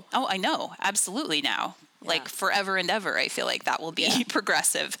 Hello. Oh, I know. Absolutely now. Yeah. Forever and ever, I feel like that will be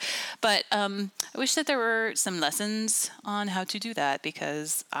progressive. But I wish that there were some lessons on how to do that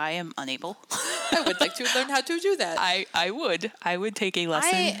because I am unable. I would like to learn how to do that. I would take a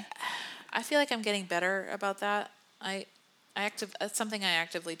lesson. I feel like I'm getting better about that. That's something I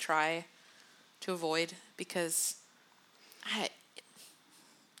actively try to avoid because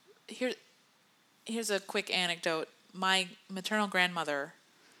here's a quick anecdote. My maternal grandmother,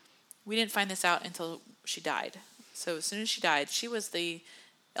 we didn't find this out until she died. So as soon as she died, she was the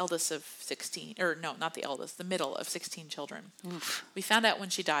eldest of 16, or no, not the eldest, the middle of 16 children. Oof. We found out when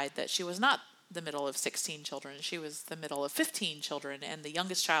she died that she was not the middle of 16 children. She was the middle of 15 children, and the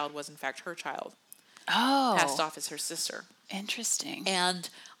youngest child was in fact her child. Oh. Passed off as her sister. Interesting. And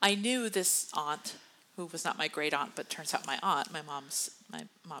I knew this aunt, who was not my great aunt, but turns out my aunt, my mom's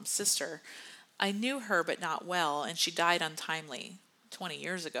sister. I knew her, but not well, and she died untimely 20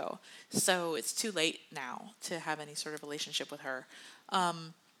 years ago. So it's too late now to have any sort of relationship with her.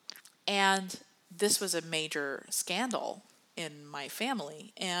 And this was a major scandal in my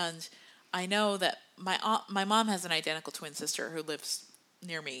family. And I know that my mom has an identical twin sister who lives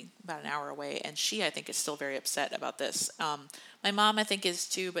near me, about an hour away, and she, I think, is still very upset about this. My mom, I think, is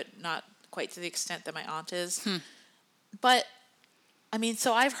too, but not quite to the extent that my aunt is. But, I mean,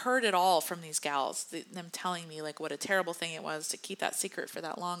 so I've heard it all from these gals, them telling me, like, what a terrible thing it was to keep that secret for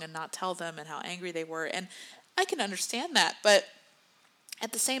that long and not tell them and how angry they were. And I can understand that, but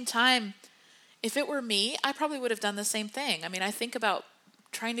at the same time, if it were me, I probably would have done the same thing. I mean, I think about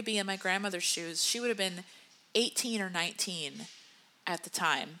trying to be in my grandmother's shoes. She would have been 18 or 19 at the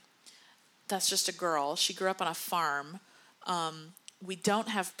time. That's just a girl. She grew up on a farm. We don't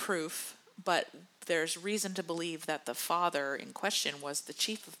have proof, but there's reason to believe that the father in question was the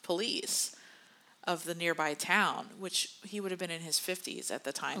chief of police of the nearby town, which he would have been in his 50s at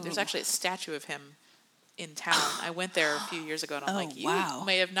the time. Ooh. There's actually a statue of him in town. I went there a few years ago, and I'm like, you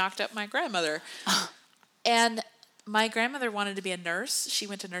may have knocked up my grandmother. And my grandmother wanted to be a nurse. She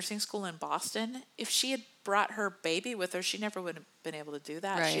went to nursing school in Boston. If she had brought her baby with her, she never would have been able to do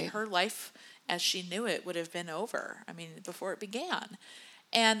that. Right. Her life as she knew it would have been over, I mean, before it began.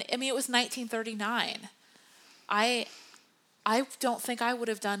 And, I mean, it was 1939. I don't think I would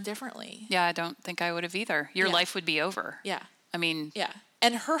have done differently. Yeah, I don't think I would have either. Your life would be over. Yeah. I mean... Yeah.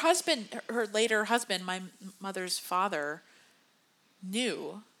 And her husband, her later husband, my mother's father,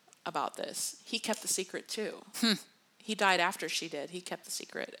 knew about this. He kept the secret, too. He died after she did. He kept the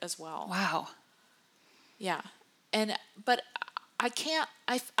secret as well. Wow. Yeah. But I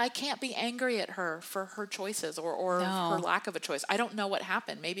can't be angry at her for her choices or her lack of a choice. I don't know what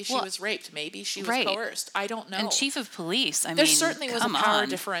happened. Maybe she was raped. Maybe she was coerced. I don't know. And chief of police, there certainly was a power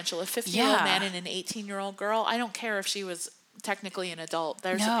differential. A 50-year-old man and an 18-year-old girl, I don't care if she was technically an adult.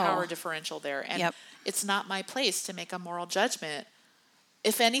 There's a power differential there. And it's not my place to make a moral judgment.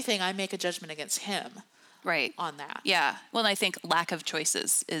 If anything, I make a judgment against him. Right. On that. Yeah. Well, I think lack of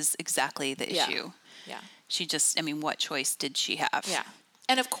choices is exactly the issue. Yeah. She just, I mean, what choice did she have? Yeah.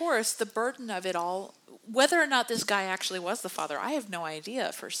 And of course, the burden of it all, whether or not this guy actually was the father, I have no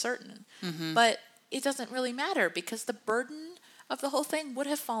idea for certain. Mm-hmm. But it doesn't really matter because the burden of the whole thing would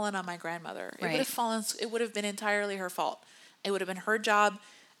have fallen on my grandmother. It would have been entirely her fault. It would have been her job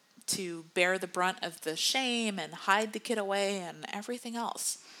to bear the brunt of the shame and hide the kid away and everything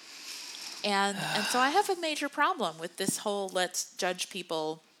else. And so I have a major problem with this whole let's judge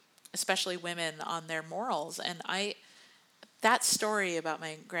people, especially women, on their morals. And that story about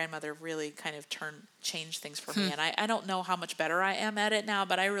my grandmother really kind of changed things for me. And I don't know how much better I am at it now,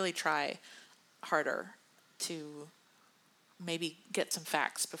 but I really try harder to maybe get some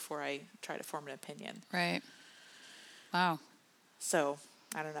facts before I try to form an opinion. Right. Wow. So,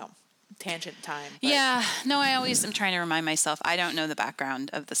 I don't know. Tangent time. Yeah. No, I always am trying to remind myself, I don't know the background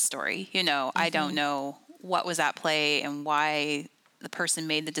of the story. You know, I don't know what was at play and why the person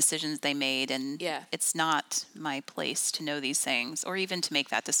made the decisions they made. And it's not my place to know these things or even to make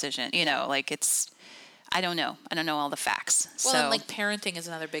that decision. You know, like I don't know. I don't know all the facts. Well, and like parenting is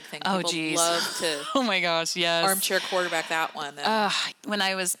another big thing. People love to oh my gosh, yes. armchair quarterback that one. When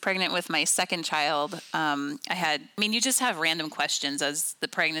I was pregnant with my second child, you just have random questions as the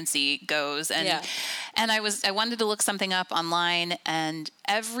pregnancy goes. And I wanted to look something up online, and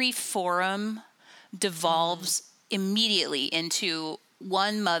every forum devolves immediately into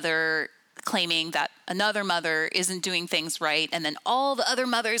one mother claiming that another mother isn't doing things right, and then all the other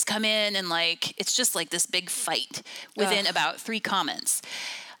mothers come in and it's just like this big fight within about 3 comments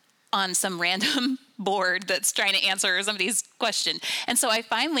on some random board that's trying to answer somebody's question. And so I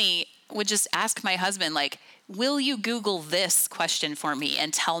finally would just ask my husband, like, will you Google this question for me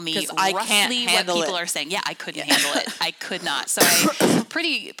and tell me 'Cause I can't roughly what handle people it. are saying? Yeah, I couldn't handle it. I could not. So I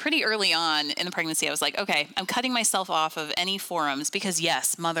pretty early on in the pregnancy, I was like, okay, I'm cutting myself off of any forums because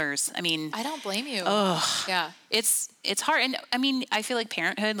yes, mothers, I mean, I don't blame you. Yeah. it's hard. And I mean, I feel like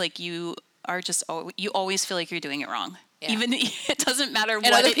parenthood, like you are just, you always feel like you're doing it wrong. Yeah. Even it doesn't matter And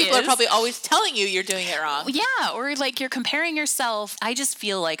what other it people is. are probably always telling you you're doing it wrong. Yeah, or like you're comparing yourself. I just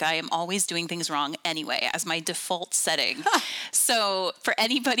feel like I am always doing things wrong anyway as my default setting. So for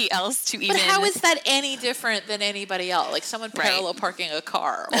anybody else to even... But how is that any different than anybody else? Like someone parallel parking a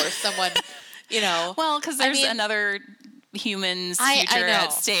car or someone, you know. Well, because there's another human's future I know.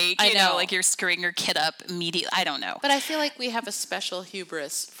 at stake. You know, like you're screwing your kid up immediately. I don't know. But I feel like we have a special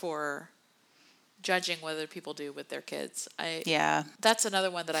hubris for judging whether people do with their kids. Yeah. That's another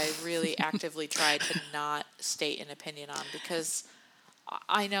one that I really actively try to not state an opinion on, because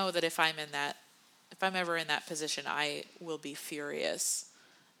I know that if I'm ever in that position, I will be furious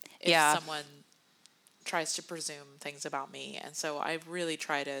if someone tries to presume things about me. And so I really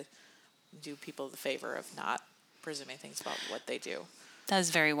try to do people the favor of not presuming things about what they do. That is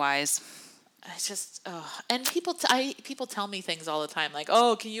very wise. It's just, and people tell me things all the time, like,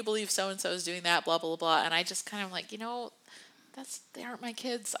 oh, can you believe so and so is doing that, blah blah blah, and I just kind of like, they aren't my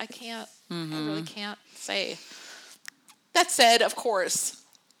kids. I can't, I really can't say. That said, of course,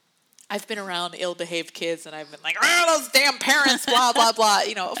 I've been around ill-behaved kids, and I've been like, oh, those damn parents, blah blah blah.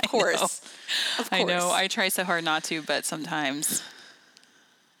 Of course, I know. I try so hard not to, but sometimes.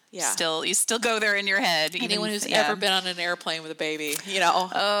 Yeah. You still go there in your head. Anyone who's ever been on an airplane with a baby,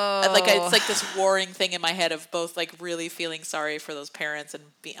 like it's like this warring thing in my head of both like really feeling sorry for those parents and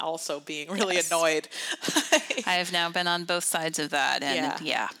also being really annoyed. I have now been on both sides of that, and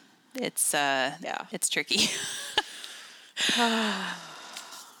it's tricky. I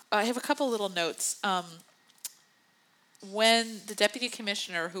have a couple little notes. When the deputy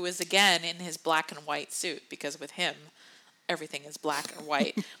commissioner, who is again in his black and white suit, because with him everything is black or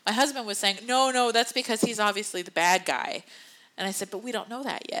white. My husband was saying, no, that's because he's obviously the bad guy. And I said, but we don't know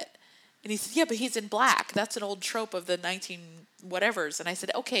that yet. And he said, yeah, but he's in black. That's an old trope of the 19 whatevers. And I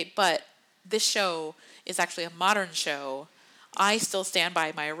said, okay, but this show is actually a modern show. I still stand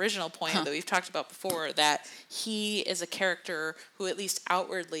by my original point that we've talked about before, that he is a character who at least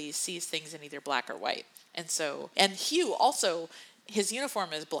outwardly sees things in either black or white. And Hugh also... his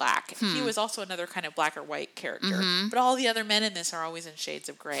uniform is black. He was also another kind of black or white character. But all the other men in this are always in shades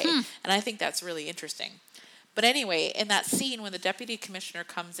of gray. And I think that's really interesting. But anyway, in that scene when the deputy commissioner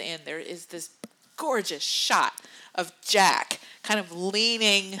comes in, there is this gorgeous shot of Jack kind of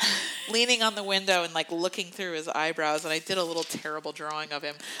leaning on the window and like looking through his eyebrows. And I did a little terrible drawing of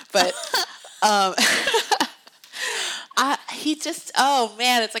him. But he just, oh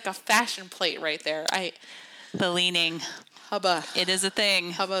man, it's like a fashion plate right there. The leaning. Hubba. It is a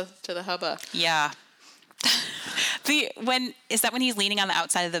thing. Hubba to the hubba. Yeah. Is that when he's leaning on the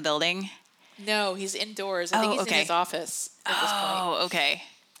outside of the building? No, he's indoors. I think he's in his office at this point. Oh, okay.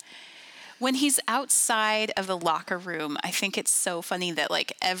 When he's outside of the locker room, I think it's so funny that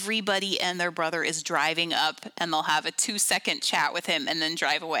like everybody and their brother is driving up and they'll have a 2-second chat with him and then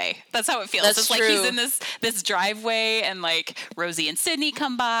drive away. That's how it feels. That's it's true. Like he's in this driveway and like Rosie and Sydney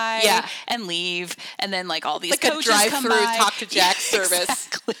come by and leave. And then like all these like coaches a drive come through by. talk to Jack service.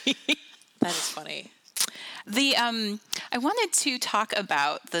 Exactly. That is funny. I wanted to talk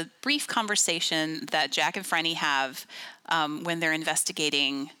about the brief conversation that Jack and Franny have when they're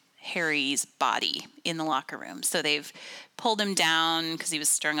investigating Harry's body in the locker room. So they've pulled him down because he was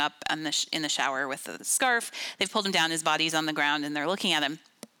stirring up in the shower with the scarf. They've pulled him down. His body's on the ground, and they're looking at him.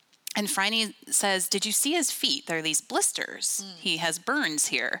 And Franny says, "Did you see his feet? There are these blisters. He has burns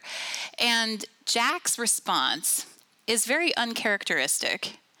here." And Jack's response is very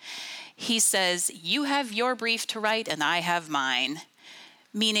uncharacteristic. He says, "You have your brief to write, and I have mine,"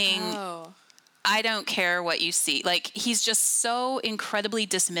 meaning. I don't care what you see. Like, he's just so incredibly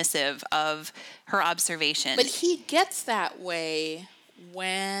dismissive of her observation. But he gets that way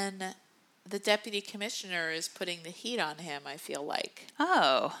when the deputy commissioner is putting the heat on him, I feel like.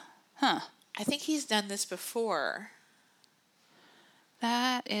 Oh, huh. I think he's done this before.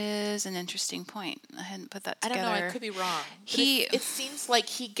 That is an interesting point. I hadn't put that together. I don't know. I could be wrong. It seems like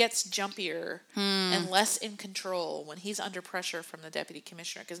he gets jumpier and less in control when he's under pressure from the deputy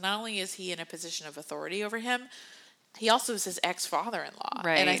commissioner. Because not only is he in a position of authority over him, he also is his ex-father-in-law.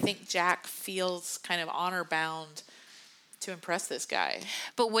 Right. And I think Jack feels kind of honor-bound to impress this guy.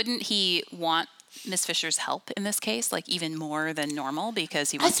 But wouldn't he want Miss Fisher's help in this case, like even more than normal,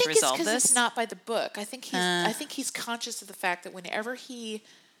 because he wants to resolve this? I think it's because it's not by the book. I think he's conscious of the fact that whenever he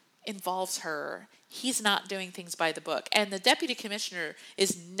involves her, he's not doing things by the book. And the deputy commissioner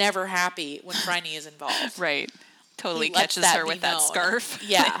is never happy when Phryne is involved. Right. Totally He lets catches that her be with that known. scarf.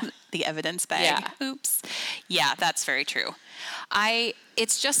 Yeah. The evidence bag. Yeah. Oops. Yeah, that's very true.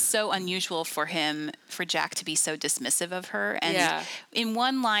 It's just so unusual for Jack to be so dismissive of her. And in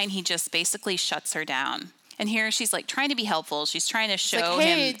one line, he just basically shuts her down. And here she's like trying to be helpful. She's trying to show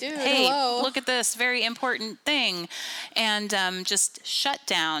hey, him, dude, hey, hello. look at this very important thing. And just shut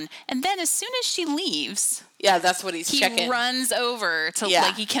down. And then as soon as she leaves, yeah, that's what he's checking. He runs over to,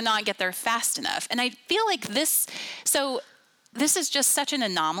 like, he cannot get there fast enough. And I feel like this is just such an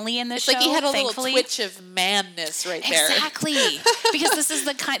anomaly in this show. It's like he had a thankfully. little twitch of manness right there. Exactly. Because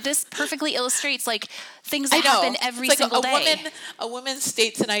this perfectly illustrates, like, things that happen every single day. A woman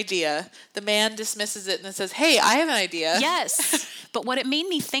states an idea. The man dismisses it and then says, hey, I have an idea. Yes. But what it made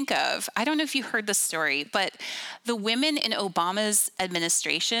me think of, I don't know if you heard the story, but the women in Obama's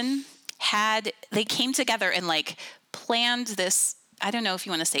administration they came together and, like, planned this, I don't know if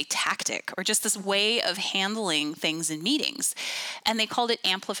you want to say tactic or just this way of handling things in meetings. And they called it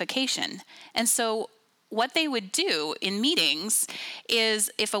amplification. And so what they would do in meetings is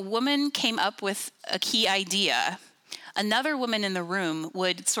if a woman came up with a key idea, another woman in the room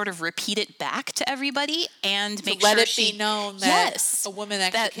would sort of repeat it back to everybody and make sure let it be known that a woman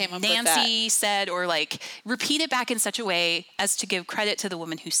actually came up with that. Nancy said, or like repeat it back in such a way as to give credit to the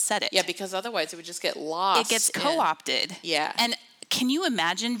woman who said it. Yeah, because otherwise it would just get lost. It gets co-opted. Yeah. And can you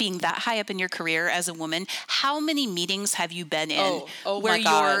imagine being that high up in your career as a woman? How many meetings have you been in where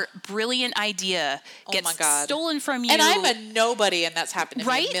your brilliant idea gets stolen from you? And I'm a nobody, and that's happened to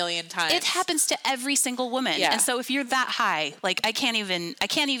me a million times. It happens to every single woman. Yeah. And so if you're that high, like I can't even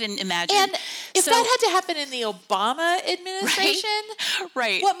imagine. And if that had to happen in the Obama administration,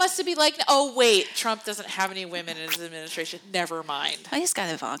 right? What must it be like? Oh wait, Trump doesn't have any women in his administration. Never mind. I just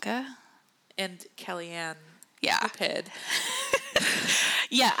got Ivanka and Kellyanne. Yeah.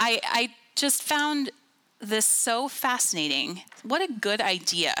 Yeah, I just found this so fascinating. What a good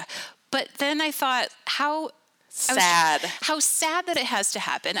idea. But then I thought, how sad that it has to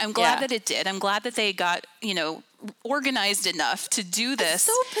happen. I'm glad that it did. I'm glad that they got, organized enough to do this.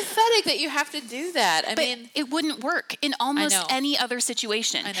 It's so pathetic that you have to do that. I mean, it wouldn't work in almost any other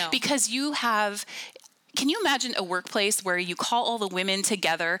situation. I know. Because can you imagine a workplace where you call all the women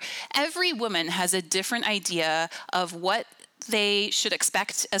together? Every woman has a different idea of what they should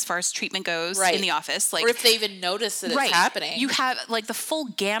expect as far as treatment goes in the office. Like, or if they even notice that it's happening. You have like the full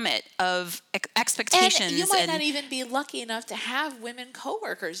gamut of expectations. And you might not even be lucky enough to have women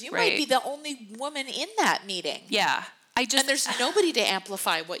coworkers. You might be the only woman in that meeting. Yeah. And there's nobody to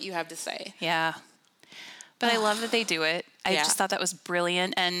amplify what you have to say. Yeah. But I love that they do it. I just thought that was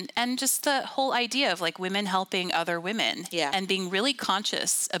brilliant. And just the whole idea of like women helping other women and being really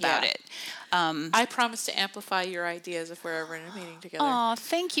conscious about it. I promise to amplify your ideas if we're ever in a meeting together. Oh,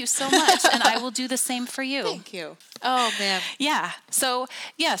 thank you so much. And I will do the same for you. Thank you. Oh, man. Yeah. So,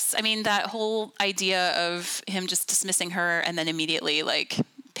 yes, I mean, that whole idea of him just dismissing her and then immediately like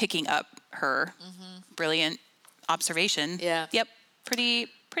picking up her brilliant observation. Yeah. Yep. Pretty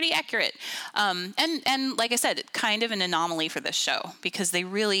accurate. And like I said, kind of an anomaly for this show because they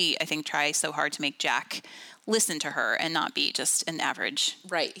really, I think, try so hard to make Jack listen to her and not be just an average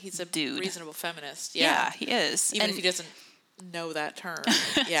He's a dude. Reasonable feminist. Yeah, he is. Even if he doesn't know that term.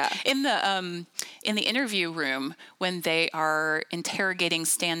 Yeah. In the interview room when they are interrogating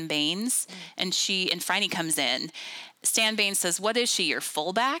Stan Baines and Phryne comes in, Stan Baines says, "What is she, your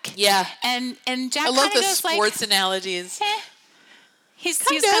fullback?" Yeah. And Jack I love the goes sports analogies. He's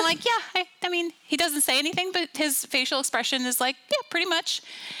kind of like, I mean, he doesn't say anything, but his facial expression is like, yeah, pretty much.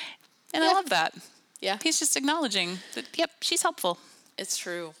 And I love that. Yeah. He's just acknowledging that, yep, she's helpful. It's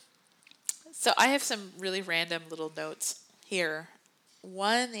true. So I have some really random little notes here.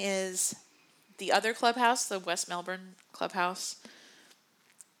 One is the other clubhouse, the West Melbourne clubhouse.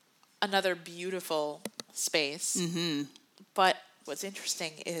 Another beautiful space. Mm-hmm. But what's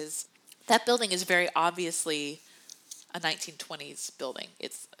interesting is that building is very obviously a 1920s building.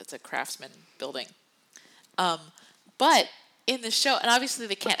 It's a craftsman building. But in the show, and obviously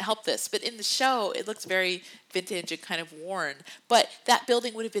they can't help this, but in the show it looks very vintage and kind of worn. But that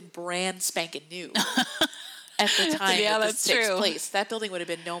building would have been brand spanking new at the time that this takes place. That building would have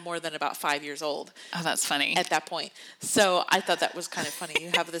been no more than about 5 years old. Oh, that's funny. At that point. So I thought that was kind of funny.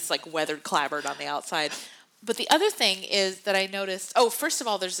 You have this like weathered clapboard on the outside. But the other thing is that I noticed, first of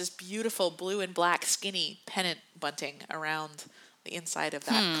all, there's this beautiful blue and black skinny pennant bunting around the inside of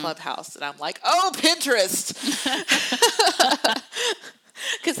that clubhouse. And I'm like, Pinterest!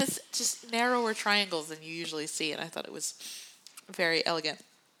 Because it's just narrower triangles than you usually see. And I thought it was very elegant.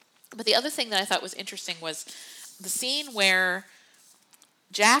 But the other thing that I thought was interesting was the scene where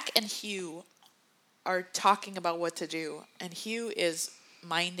Jack and Hugh are talking about what to do, and Hugh is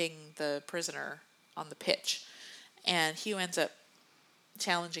minding the prisoner on the pitch, and Hugh ends up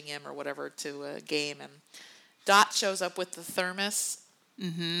challenging him or whatever to a game, and Dot shows up with the thermos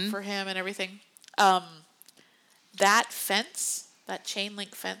for him and everything. That fence, that chain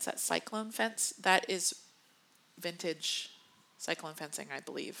link fence, that cyclone fence, that is vintage cyclone fencing, I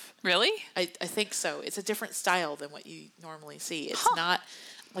believe. Really? I think so. It's a different style than what you normally see. It's not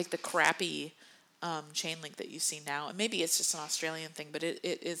like the crappy chain link that you see now. And maybe it's just an Australian thing, but it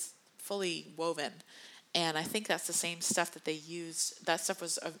is fully woven. And I think that's the same stuff that they used. That stuff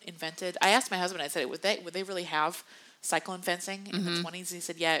was invented. I asked my husband, I said, would they really have cyclone fencing in the 20s? He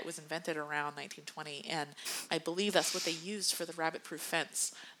said, yeah, it was invented around 1920. And I believe that's what they used for the rabbit-proof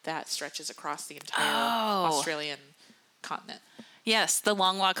fence that stretches across the entire Australian continent. Yes, the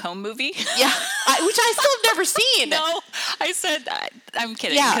Long Walk Home movie. Yeah, which I still have never seen. No, I said, I'm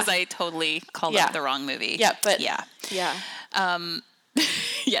kidding, because I totally called up the wrong movie. Yeah, but... Yeah.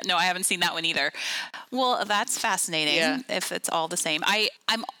 Yeah, no, I haven't seen that one either. Well, that's fascinating if it's all the same.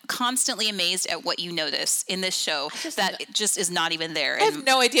 I'm constantly amazed at what you notice in this show that it just is not even there. I have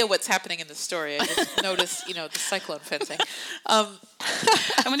no idea what's happening in the story. I just notice, the cyclone fencing. I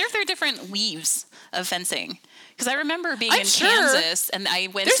wonder if there are different weaves of fencing. Because I remember being in sure. Kansas, and I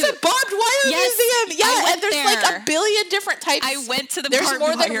went to... There's a barbed wire museum. Yeah, and there's there. like a billion different types. I went to the There's barbed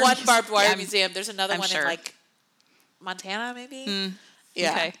wire more than one barbed wire museum. museum. There's another one in like Montana, maybe?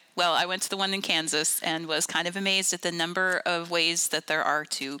 Yeah. Okay. Well, I went to the one in Kansas and was kind of amazed at the number of ways that there are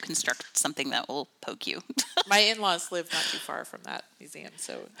to construct something that will poke you. My in-laws live not too far from that museum,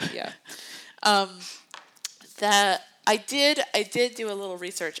 so yeah. I did do a little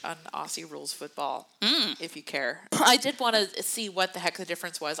research on Aussie rules football, if you care. I did want to see what the heck the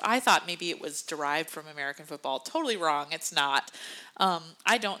difference was. I thought maybe it was derived from American football. Totally wrong. It's not.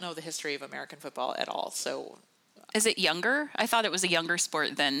 I don't know the history of American football at all, so... Is it younger? I thought it was a younger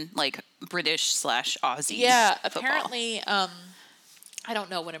sport than like British/Aussie. Yeah, football. Apparently, I don't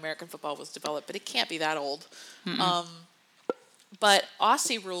know when American football was developed, but it can't be that old. But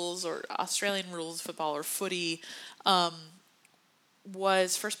Aussie rules or Australian rules football or footy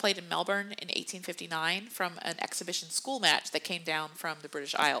was first played in Melbourne in 1859 from an exhibition school match that came down from the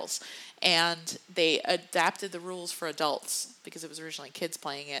British Isles. And they adapted the rules for adults because it was originally kids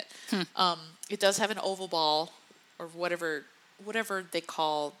playing it. It does have an oval ball, or whatever they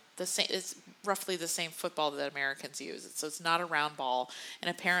call the same. It's roughly the same football that Americans use. So it's not a round ball. And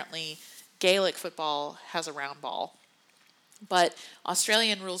apparently Gaelic football has a round ball. But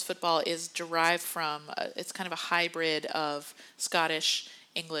Australian rules football is derived from, it's kind of a hybrid of Scottish,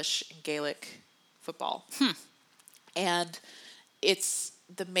 English, and Gaelic football. And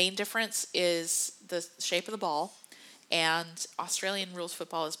the main difference is the shape of the ball. And Australian rules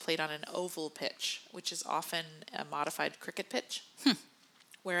football is played on an oval pitch, which is often a modified cricket pitch.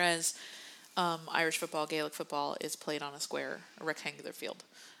 Whereas Irish football, Gaelic football is played on a rectangular field.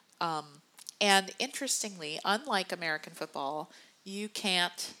 And interestingly, unlike American football, you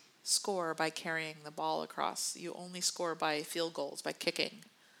can't score by carrying the ball across. You only score by field goals, by kicking.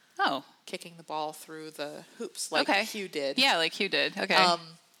 Oh. Kicking the ball through the hoops like Hugh did. Yeah, like Hugh did. Okay.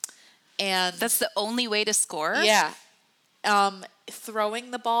 And that's the only way to score? Yeah.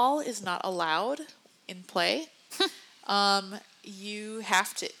 Throwing the ball is not allowed in play. You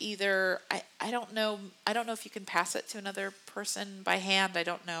have to either, I don't know if you can pass it to another person by hand. I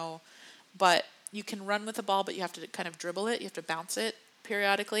don't know. But you can run with the ball, but you have to kind of dribble it. You have to bounce it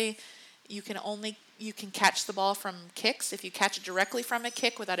periodically. You can catch the ball from kicks. If you catch it directly from a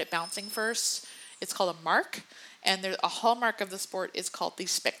kick without it bouncing first, it's called a mark. And a hallmark of the sport is called the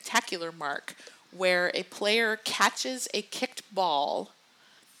spectacular mark, where a player catches a kicked ball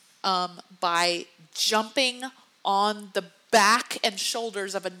by jumping on the back and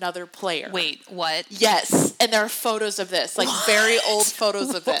shoulders of another player. Wait, what? Yes, and there are photos of this, like very old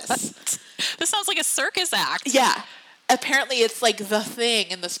photos of this. This sounds like a circus act. Yeah. Apparently it's like the thing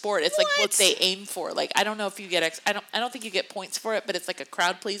in the sport. It's like what they aim for. Like I don't know if you get I don't think you get points for it, but it's like a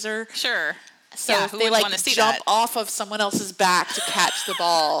crowd pleaser. Sure. So if they like jump off of someone else's back to catch the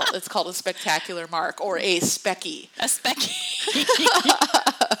ball, it's called a spectacular mark or a specky. A specky.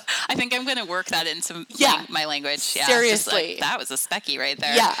 I think I'm going to work that into my language. Yeah, seriously. That was a specky right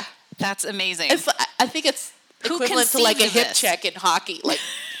there. Yeah. That's amazing. I think it's equivalent to like a hip check in hockey. Like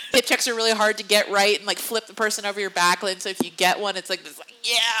hip checks are really hard to get right and like flip the person over your back. And so if you get one, it's like this, like,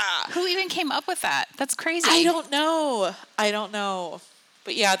 yeah. Who even came up with that? That's crazy. I don't know.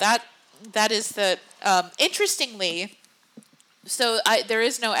 But yeah, that is the, interestingly, So there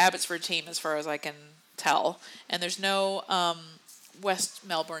is no Abbotsford team as far as I can tell, and there's no West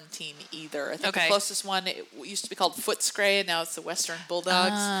Melbourne team either. I think the closest one, it used to be called Footscray, and now it's the Western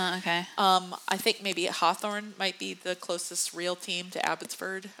Bulldogs. Okay. I think maybe Hawthorn might be the closest real team to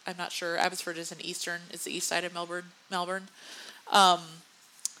Abbotsford. I'm not sure. Abbotsford is the east side of Melbourne.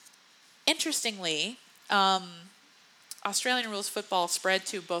 Interestingly, Australian rules football spread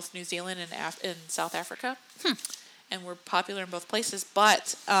to both New Zealand and South Africa, and were popular in both places.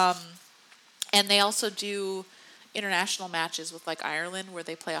 But and they also do international matches with like Ireland, where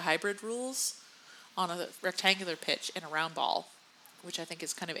they play a hybrid rules on a rectangular pitch and a round ball, which I think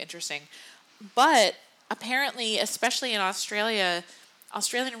is kind of interesting. But apparently, especially in Australia,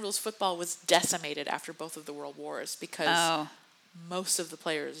 Australian rules football was decimated after both of the world wars because most of the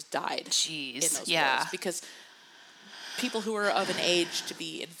players died in those wars. Because people who are of an age to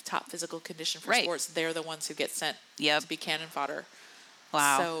be in top physical condition for sports, they're the ones who get sent to be cannon fodder.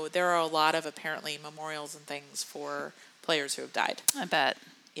 Wow. So there are a lot of apparently memorials and things for players who have died. I bet.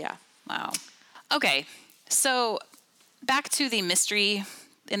 Yeah. Wow. Okay. So back to the mystery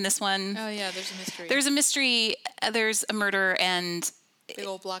in this one. Oh, yeah, there's a mystery. There's a mystery. There's a murder and... Big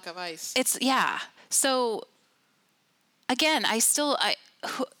old block of ice. So again,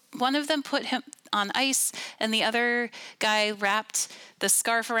 one of them put him on ice and the other guy wrapped the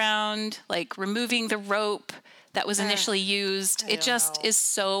scarf around, like removing the rope that was initially used. It just is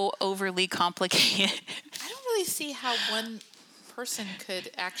so overly complicated. I don't really see how one person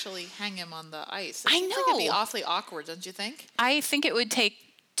could actually hang him on the ice. I know. Like it'd be awfully awkward, don't you think? I think it would take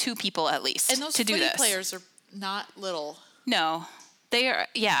 2 people at least to do this. And those footy players are not little. No. They are,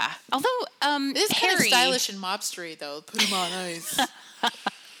 yeah. Although, it is Harry... kind of stylish and mobstery, though. Put him on ice.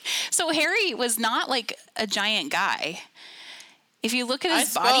 So Harry was not like a giant guy. If you look at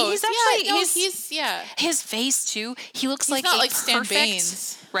his body, he's actually his face too. He looks he's like not a like perfect, Stan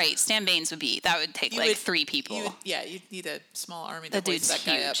Baines. Right, Stan Baines would be. That would take 3 people. You'd need a small army to hoist that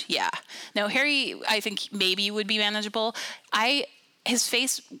guy up. Yeah. No, Harry, I think maybe would be manageable. His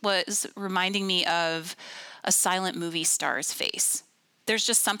face was reminding me of a silent movie star's face. There's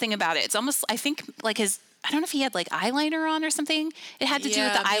just something about it. It's almost, I think, like I don't know if he had like eyeliner on or something. It had to do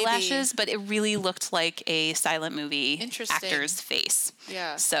with the eyelashes, but it really looked like a silent movie actor's face.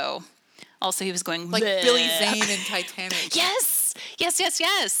 Yeah. So, also he was going like bleh. Billy Zane in Titanic. Yes.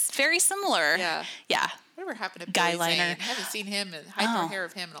 Very similar. Yeah. Yeah. Whatever happened to Guy Billy liner. Zane? I haven't seen him and hyper hair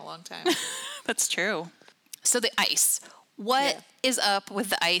of him in a long time. That's true. So the ice. What is up with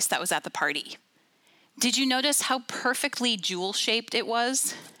the ice that was at the party? Did you notice how perfectly jewel-shaped it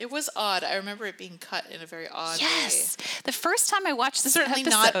was? It was odd. I remember it being cut in a very odd way. Yes. The first time I watched this Certainly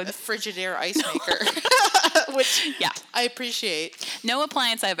episode... not a Frigidaire ice maker, which I appreciate. No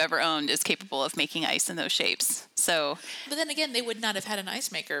appliance I've ever owned is capable of making ice in those shapes. So, but then again, they would not have had an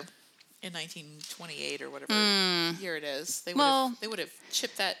ice maker in 1928 or whatever year it is. They would have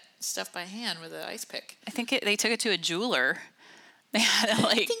chipped that stuff by hand with an ice pick. I think they took it to a jeweler. They had it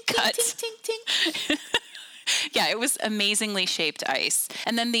like cut. Ting, ting, ting, ting. Yeah, it was amazingly shaped ice.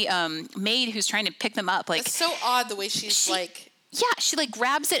 And then the maid who's trying to pick them up, like it's so odd the way she like. Yeah, she like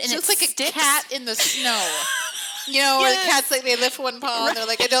grabs it and it's like sticks. A cat in the snow. You know, where the cats like they lift one paw and they're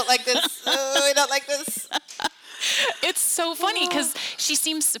like, I don't like this. Oh, I don't like this. It's so funny because she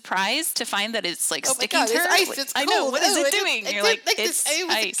seems surprised to find that it's like sticking to her. It's ice. It's cold. I know. What is it doing? You're like it's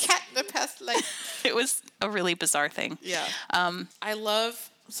ice. A cat in the past life. It was a really bizarre thing. Yeah. I love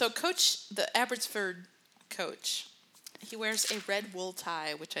the Abbotsford coach. He wears a red wool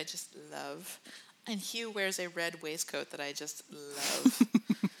tie, which I just love, and Hugh wears a red waistcoat that I just love.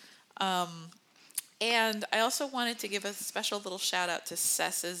 And I also wanted to give a special little shout out to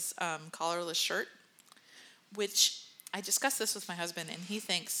Sess's collarless shirt, which I discussed this with my husband, and he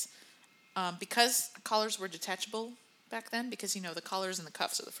thinks because collars were detachable back then, because, you know, the collars and the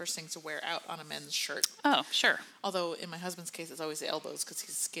cuffs are the first things to wear out on a men's shirt. Oh, sure. Although in my husband's case, it's always the elbows because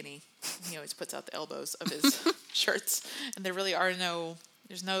he's skinny. He always puts out the elbows of his shirts, and there really are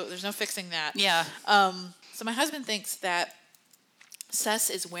there's no fixing that. Yeah. So my husband thinks that Sess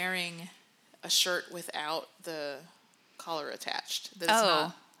is wearing a shirt without the collar attached.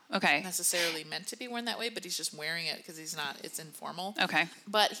 That it's not necessarily meant to be worn that way, but he's just wearing it because it's informal. Okay.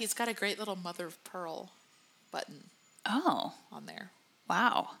 But he's got a great little mother of pearl button on there.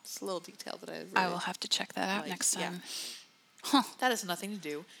 Wow. It's a little detail that I will have to check that out next time. Yeah. Huh. That has nothing to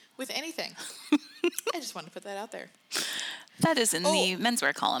do with anything. I just wanted to put that out there. That is in the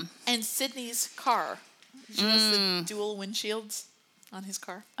menswear column. And Sydney's car. She has the dual windshields. on his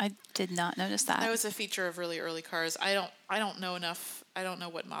car. I did not notice that. That was a feature of really early cars. I don't know enough. I don't know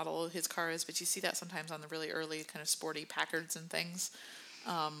what model his car is, but you see that sometimes on the really early kind of sporty Packards and things.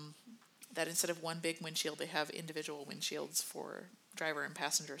 That instead of one big windshield, they have individual windshields for driver and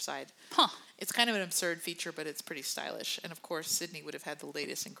passenger side. Huh. It's kind of an absurd feature, but it's pretty stylish. And of course, Sydney would have had the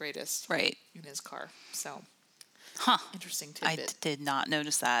latest and greatest in his car. So, interesting tidbit. I did not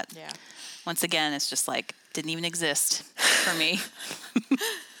notice that. Yeah. Once again, it's just like, didn't even exist for me.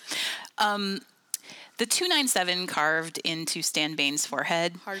 The 297 carved into Stan Bain's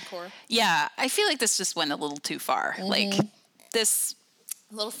forehead. Hardcore. Yeah, I feel like this just went a little too far. Mm-hmm. Like, this...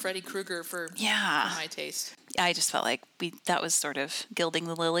 A little Freddy Krueger for my taste. I just felt like that was sort of gilding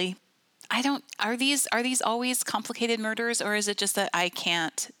the lily. Are these always complicated murders, or is it just that I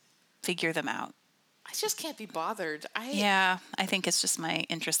can't figure them out? I just can't be bothered. I think it's just my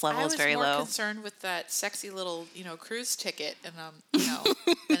interest level is very low. I was more concerned with that sexy little, cruise ticket and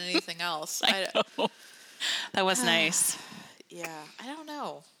than anything else. I know. That was nice. Yeah, I don't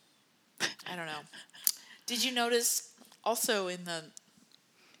know. Did you notice also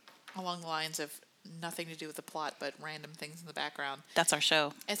along the lines of nothing to do with the plot, but random things in the background? That's our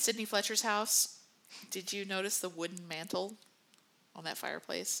show. At Sidney Fletcher's house, did you notice the wooden mantle on that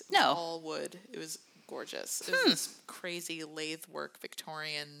fireplace? It was all wood. It was gorgeous. It was this crazy lathe work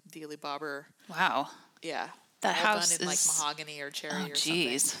Victorian dealy bobber. Wow. Yeah. That house done in like mahogany or cherry or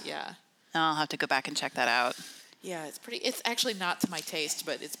geez. something. Yeah. I'll have to go back and check that out. Yeah, it's actually not to my taste,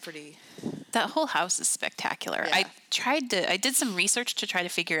 but it's pretty. That whole house is spectacular. Yeah. I did some research to try to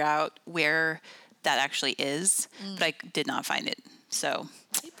figure out where that actually is, but I did not find it. So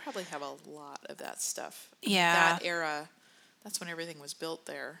they probably have a lot of that stuff. Yeah. That era, that's when everything was built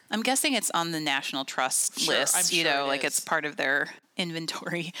there. I'm guessing it's on the National Trust list, I'm sure like it's part of their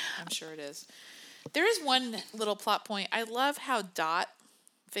inventory. I'm sure it is. There is one little plot point. I love how Dot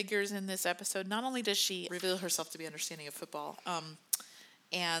figures in this episode. Not only does she reveal herself to be understanding of football,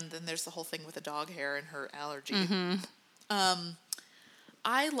 and then there's the whole thing with the dog hair and her allergy. Mm-hmm.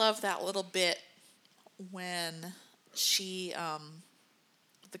 I love that little bit when she,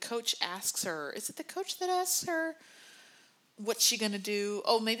 the coach asks her, is it the coach that asks her what's she going to do?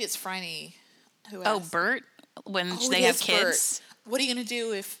 Oh, maybe it's Phryne who asks. Oh, Bert, when they have kids. Bert. What are you going to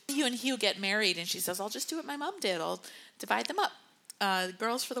do if you and Hugh get married? And she says, I'll just do what my mom did. I'll divide them up.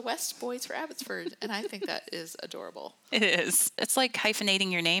 Girls for the West, boys for Abbotsford. And I think that is adorable. It is. It's like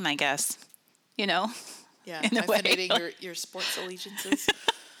hyphenating your name, I guess. Yeah, hyphenating your sports allegiances.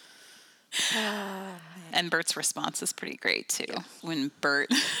 And Bert's response is pretty great, too. Yeah. When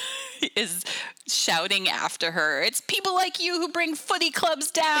Bert is shouting after her, it's people like you who bring footy clubs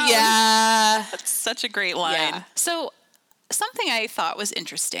down. Yeah. That's such a great line. Yeah. So something I thought was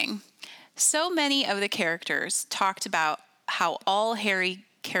interesting. So many of the characters talked about how all Harry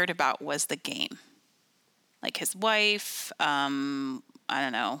cared about was the game. Like his wife, I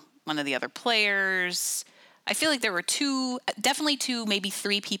don't know, one of the other players. I feel like there were definitely two, maybe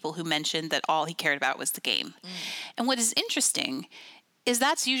three people who mentioned that all he cared about was the game. Mm. And what is interesting is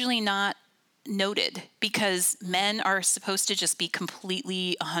that's usually not noted because men are supposed to just be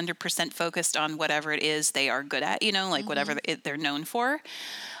completely 100% focused on whatever it is they are good at, like whatever they're known for.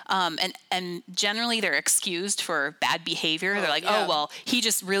 And generally they're excused for bad behavior. They're like, oh, well, he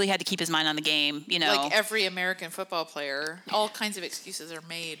just really had to keep his mind on the game, Like every American football player, all kinds of excuses are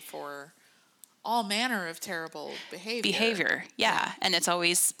made for all manner of terrible behavior. Yeah. And it's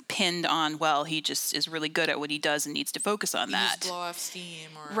always pinned on, well, he just is really good at what he does and needs to focus on that. Blow off steam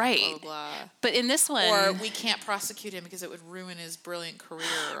or right. blah, blah, blah. But in this one... Or we can't prosecute him because it would ruin his brilliant career.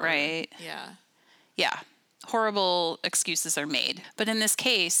 Right. Yeah. Horrible excuses are made. But in this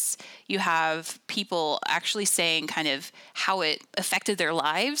case, you have people actually saying kind of how it affected their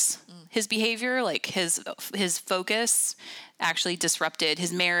lives, his behavior, like his focus actually disrupted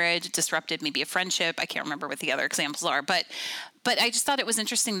his marriage, disrupted maybe a friendship. I can't remember what the other examples are, but I just thought it was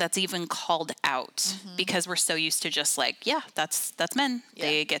interesting that's even called out because we're so used to just like, that's men. Yeah.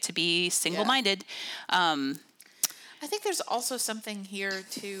 They get to be single-minded. I think there's also something here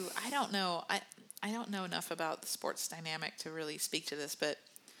too. I don't know enough about the sports dynamic to really speak to this, but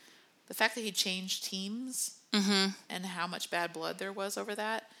the fact that he changed teams and how much bad blood there was over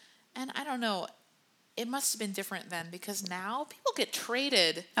that, and I don't know, it must have been different then because now people get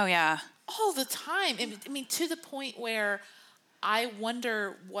traded. Oh yeah, all the time. I mean, to the point where I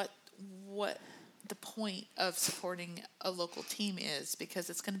wonder what the point of supporting a local team is because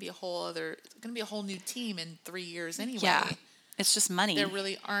it's going to be a whole new team in 3 years anyway. Yeah. It's just money. There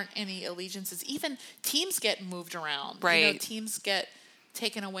really aren't any allegiances. Even teams get moved around. Right. Teams get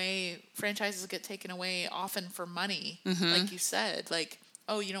taken away. Franchises get taken away often for money, like you said. Like,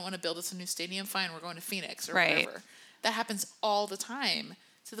 oh, you don't want to build us a new stadium? Fine, we're going to Phoenix or whatever. That happens all the time,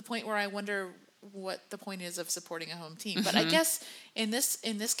 to the point where I wonder what the point is of supporting a home team. But I guess in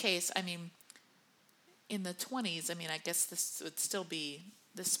this case, I mean, in the 1920s, I mean, I guess this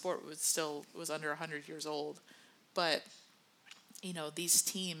sport was under 100 years old. But, you know, these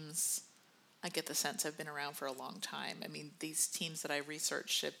teams, I get the sense, have been around for a long time. I mean, these teams that I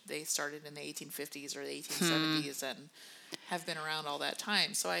researched, they started in the 1850s or the 1870s and have been around all that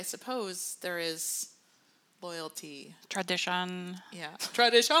time. So I suppose there is loyalty. Tradition. Yeah.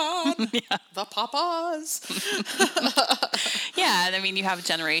 Tradition! Yeah. The papas! Yeah, I mean, you have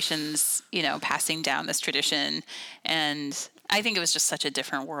generations, you know, passing down this tradition. And I think it was just such a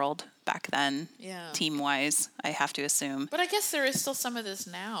different world back then, team-wise, I have to assume. But I guess there is still some of this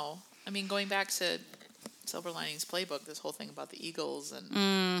now. I mean, going back to Silver Linings Playbook, this whole thing about the Eagles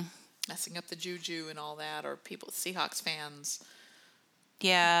and messing up the juju and all that, or Seahawks fans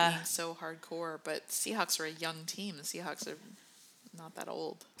being so hardcore. But Seahawks are a young team. The Seahawks are not that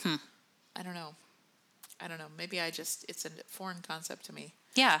old. I don't know. Maybe it's a foreign concept to me.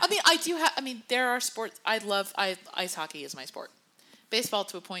 Yeah. I mean, there are sports. Ice hockey is my sport. Baseball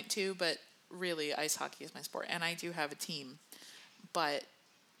to a point too, but really ice hockey is my sport. And I do have a team, but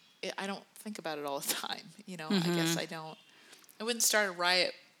I don't think about it all the time. You know, I guess I don't. I wouldn't start a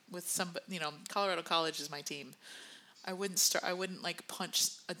riot with somebody. You know, Colorado College is my team. I wouldn't like punch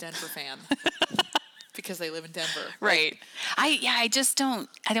a Denver fan because they live in Denver. Right. I just don't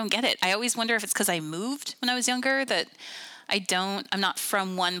get it. I always wonder if it's because I moved when I was younger that I'm not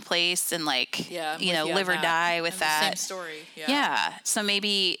from one place and live or die with that. Same story. Yeah. Yeah. So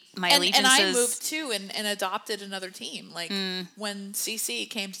maybe my allegiances. And I moved too and adopted another team. Like when CC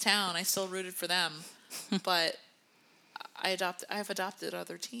came to town, I still rooted for them, but I've adopted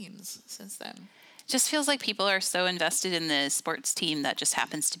other teams since then. Just feels like people are so invested in the sports team that just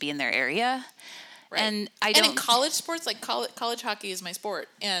happens to be in their area. Right. And in college sports, like college hockey is my sport,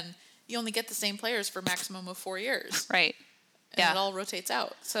 and you only get the same players for a maximum of 4 years. Right. And it all rotates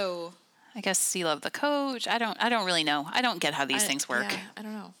out. So I guess you love the coach. I don't really know. I don't get how these things work. Yeah, I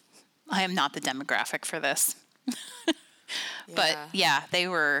don't know. I am not the demographic for this. But they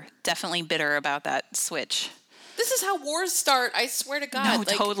were definitely bitter about that switch. This is how wars start. I swear to God. No,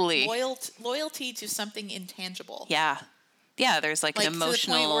 totally. Loyalty to something intangible. Yeah. Yeah, there's like an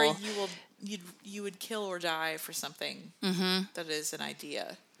emotional. To the point where you would kill or die for something that is an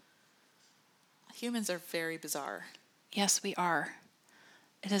idea. Humans are very bizarre. Yes, we are.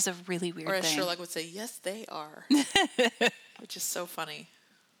 It is a really weird thing. Or as Sherlock would say, yes, they are. Which is so funny.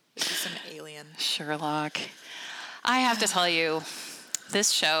 It's just an alien. Sherlock. I have to tell you,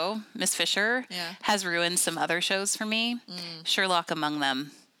 this show, Miss Fisher, has ruined some other shows for me. Sherlock among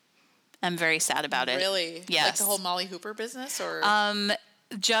them. I'm very sad about it. Really? Yes. Like the whole Molly Hooper business? Or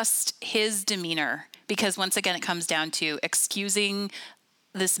just his demeanor. Because once again, it comes down to excusing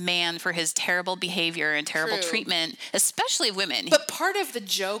this man for his terrible behavior and terrible treatment, especially of women. But part of the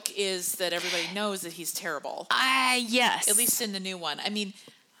joke is that everybody knows that he's terrible. Yes. At least in the new one. I mean,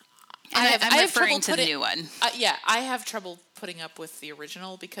 I'm referring to the new one. I have trouble putting up with the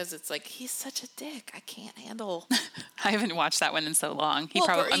original because it's like, he's such a dick. I can't handle. I haven't watched that one in so long.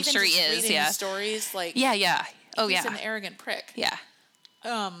 I'm sure he is. Yeah. Stories like. Yeah. Oh, he's an arrogant prick. Yeah.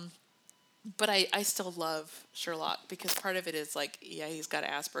 But I still love Sherlock because part of it is like, he's got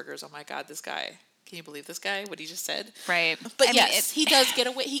Asperger's. Oh my God, this guy. Can you believe this guy? What he just said? Right. But he does get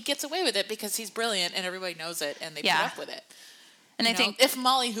away. He gets away with it because he's brilliant and everybody knows it and they put up with it. And I think if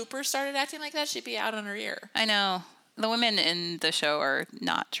Molly Hooper started acting like that, she'd be out on her ear. I know. The women in the show are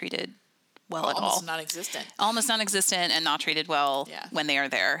not treated well at all. Almost non-existent. Almost non-existent and not treated well when they are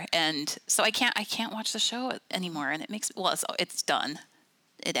there. And so I can't watch the show anymore. And it makes it's done.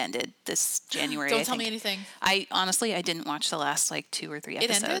 It ended this January. Don't tell me anything. I honestly didn't watch the last 2 or 3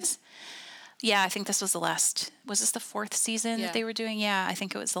 episodes. It ended? Yeah, I think this was the last. Was this the 4th season that they were doing? Yeah, I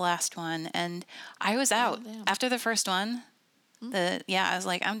think it was the last one. And I was out after the first one. I was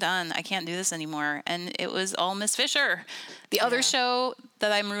like, I'm done. I can't do this anymore. And it was all Miss Fisher. The other show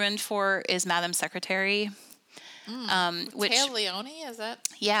that I'm ruined for is Madam Secretary. Which Téa Leoni, is that?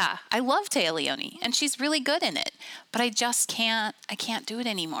 Yeah, I love Téa Leoni, and she's really good in it. But I just can't. I can't do it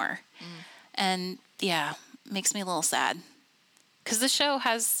anymore. And makes me a little sad because the show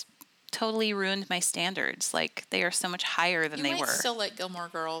has totally ruined my standards. Like they are so much higher than they were. Still like Gilmore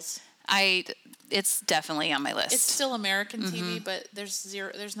Girls. It's definitely on my list. It's still American TV, but there's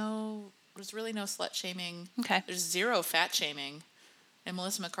really no slut shaming. Okay. There's zero fat shaming, and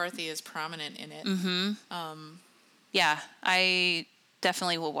Melissa McCarthy is prominent in it. Yeah,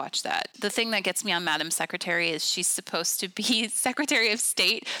 definitely will watch that. The thing that gets me on Madam Secretary is she's supposed to be Secretary of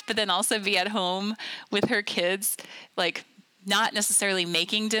State, but then also be at home with her kids, like not necessarily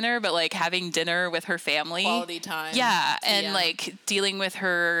making dinner, but like having dinner with her family. Quality time. Yeah. And like dealing with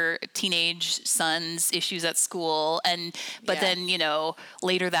her teenage son's issues at school. But then, you know,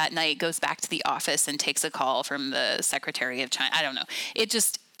 later that night goes back to the office and takes a call from the Secretary of China. I don't know.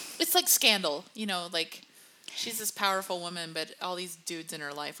 It's like Scandal, you know, like she's this powerful woman, but all these dudes in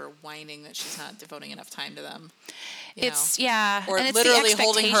her life are whining that she's not devoting enough time to them. Or and literally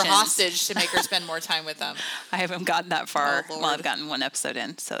holding her hostage to make her spend more time with them. I haven't gotten that far. Well, I've gotten one episode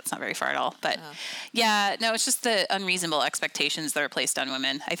in, so it's not very far at all. But it's just the unreasonable expectations that are placed on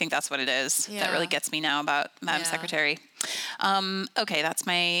women. I think that's what it is. Yeah. That really gets me now about Madam Secretary. Okay, that's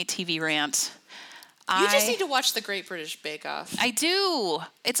my TV rant. You just need to watch The Great British Bake Off. I do.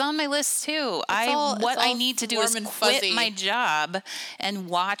 It's on my list too. I need to do is quit my job and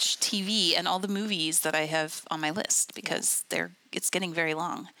watch TV and all the movies that I have on my list because it's getting very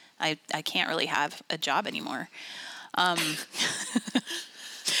long. I can't really have a job anymore. You need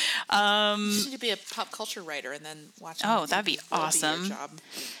to be a pop culture writer and then watch. Oh, that'd be awesome. Be your job.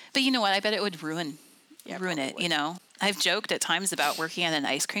 But you know what? I bet it would ruin it. You know. I've joked at times about working at an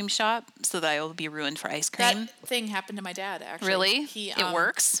ice cream shop so that I will be ruined for ice cream. That thing happened to my dad, actually. Really? It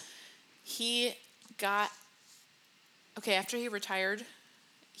works? He got... Okay, after he retired,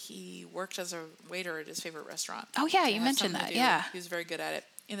 he worked as a waiter at his favorite restaurant. Oh, yeah, you mentioned that, yeah. He was very good at it.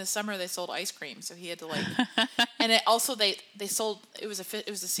 In the summer, they sold ice cream, so he had to like... and it also, they sold... It was a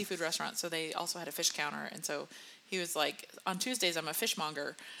seafood restaurant, so they also had a fish counter, and so... He was like, on Tuesdays, I'm a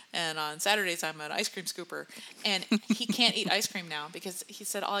fishmonger, and on Saturdays, I'm an ice cream scooper. And he can't eat ice cream now because he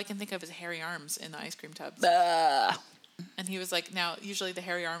said, all I can think of is hairy arms in the ice cream tubs. And he was like, now, usually the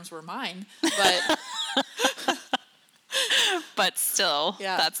hairy arms were mine, but... but still,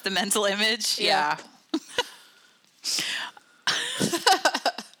 that's the mental image. Yeah.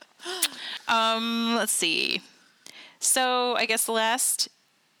 Let's see. So I guess the last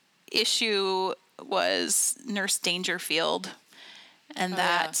issue was Nurse Dangerfield and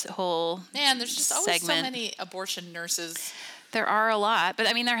whole there's just always so many abortion nurses. There are a lot, but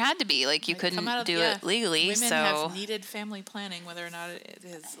I mean there had to be, like you couldn't do it legally. Women have needed family planning whether or not it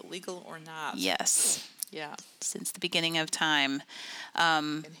is legal or not. Yes. Yeah. Since the beginning of time.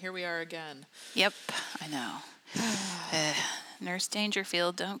 And here we are again. Yep, I know. Nurse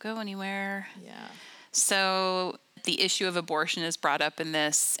Dangerfield, don't go anywhere. Yeah. So the issue of abortion is brought up in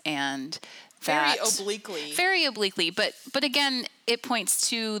this, and very obliquely, but again, it points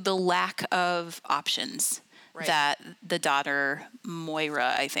to the lack of options that the daughter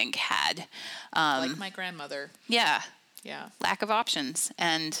Moira, I think, had. Like my grandmother. Yeah. Yeah. Lack of options,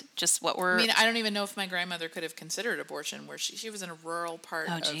 and just what we're... I mean, I don't even know if my grandmother could have considered abortion, where she was in a rural part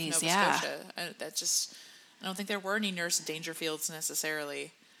of Nova Scotia. I don't think there were any Nurse Dangerfields necessarily.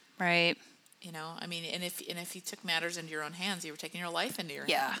 Right. You know, I mean, and if you took matters into your own hands, you were taking your life into your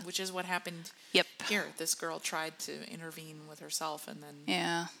hands, which is what happened here. This girl tried to intervene with herself, and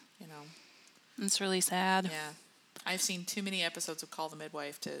then, you know. It's really sad. Yeah. I've seen too many episodes of Call the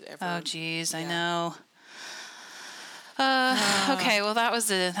Midwife to ever... Oh, geez, I know. Okay, well, that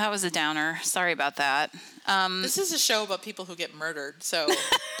was a downer. Sorry about that. This is a show about people who get murdered, so...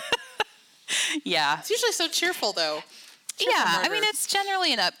 Yeah. It's usually so cheerful, though. I mean, it's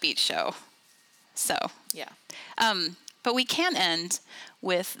generally an upbeat show. So, yeah. But we can end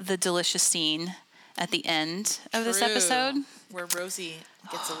with the delicious scene at the end of this episode. Where Rosie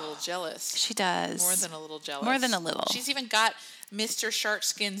gets a little jealous. She does. More than a little jealous. More than a little. She's even got Mr.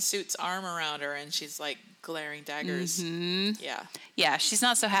 Sharkskin Suit's arm around her, and she's like glaring daggers. Mm-hmm. Yeah. Yeah, she's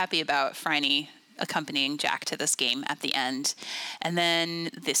not so happy about Phryne accompanying Jack to this game at the end. And then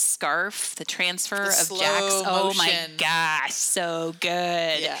this scarf, the transfer of Jack's... Oh my gosh, so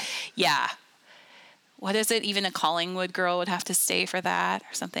good. Yeah. What is it? Even a Collingwood girl would have to stay for that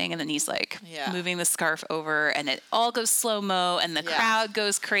or something. And then he's like moving the scarf over, and it all goes slow-mo, and the crowd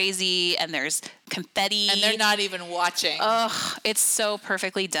goes crazy, and there's confetti. And they're not even watching. Oh, it's so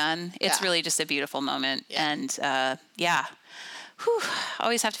perfectly done. It's really just a beautiful moment. Yeah. And Whew,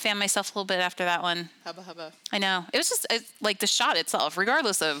 always have to fan myself a little bit after that one. Hubba hubba. I know. It was just like the shot itself,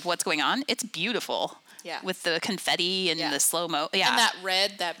 regardless of what's going on, it's beautiful. Yeah. With the confetti and the slow-mo. Yeah. And that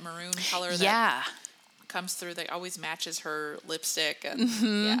red, that maroon color that comes through, that always matches her lipstick. And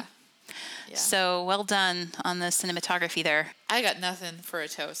yeah. So well done on the cinematography there. I got nothing for a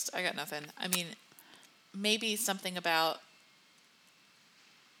toast. I got nothing. I mean, maybe something about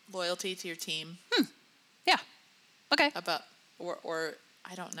loyalty to your team. Yeah. Okay. About... Or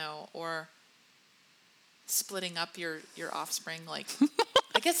I don't know, or splitting up your offspring, like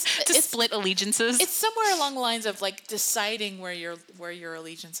I guess to split allegiances. It's somewhere along the lines of like deciding where your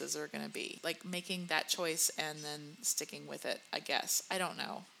allegiances are going to be, like making that choice and then sticking with it. I guess I don't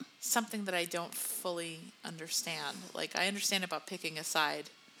know, something that I don't fully understand. Like I understand about picking a side,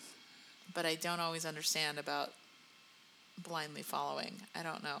 but I don't always understand about blindly following. I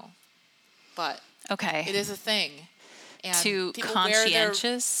don't know, but okay, it is a thing. And to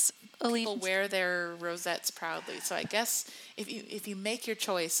conscientious people wear their rosettes proudly. So I guess if you make your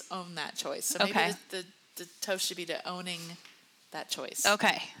choice, own that choice. So maybe the toast should be to owning that choice.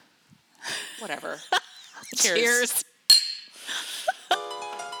 Okay. Whatever. Cheers.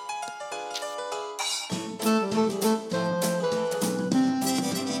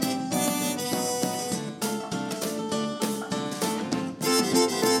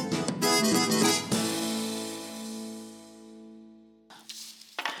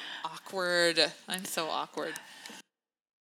 Awkward. I'm so awkward.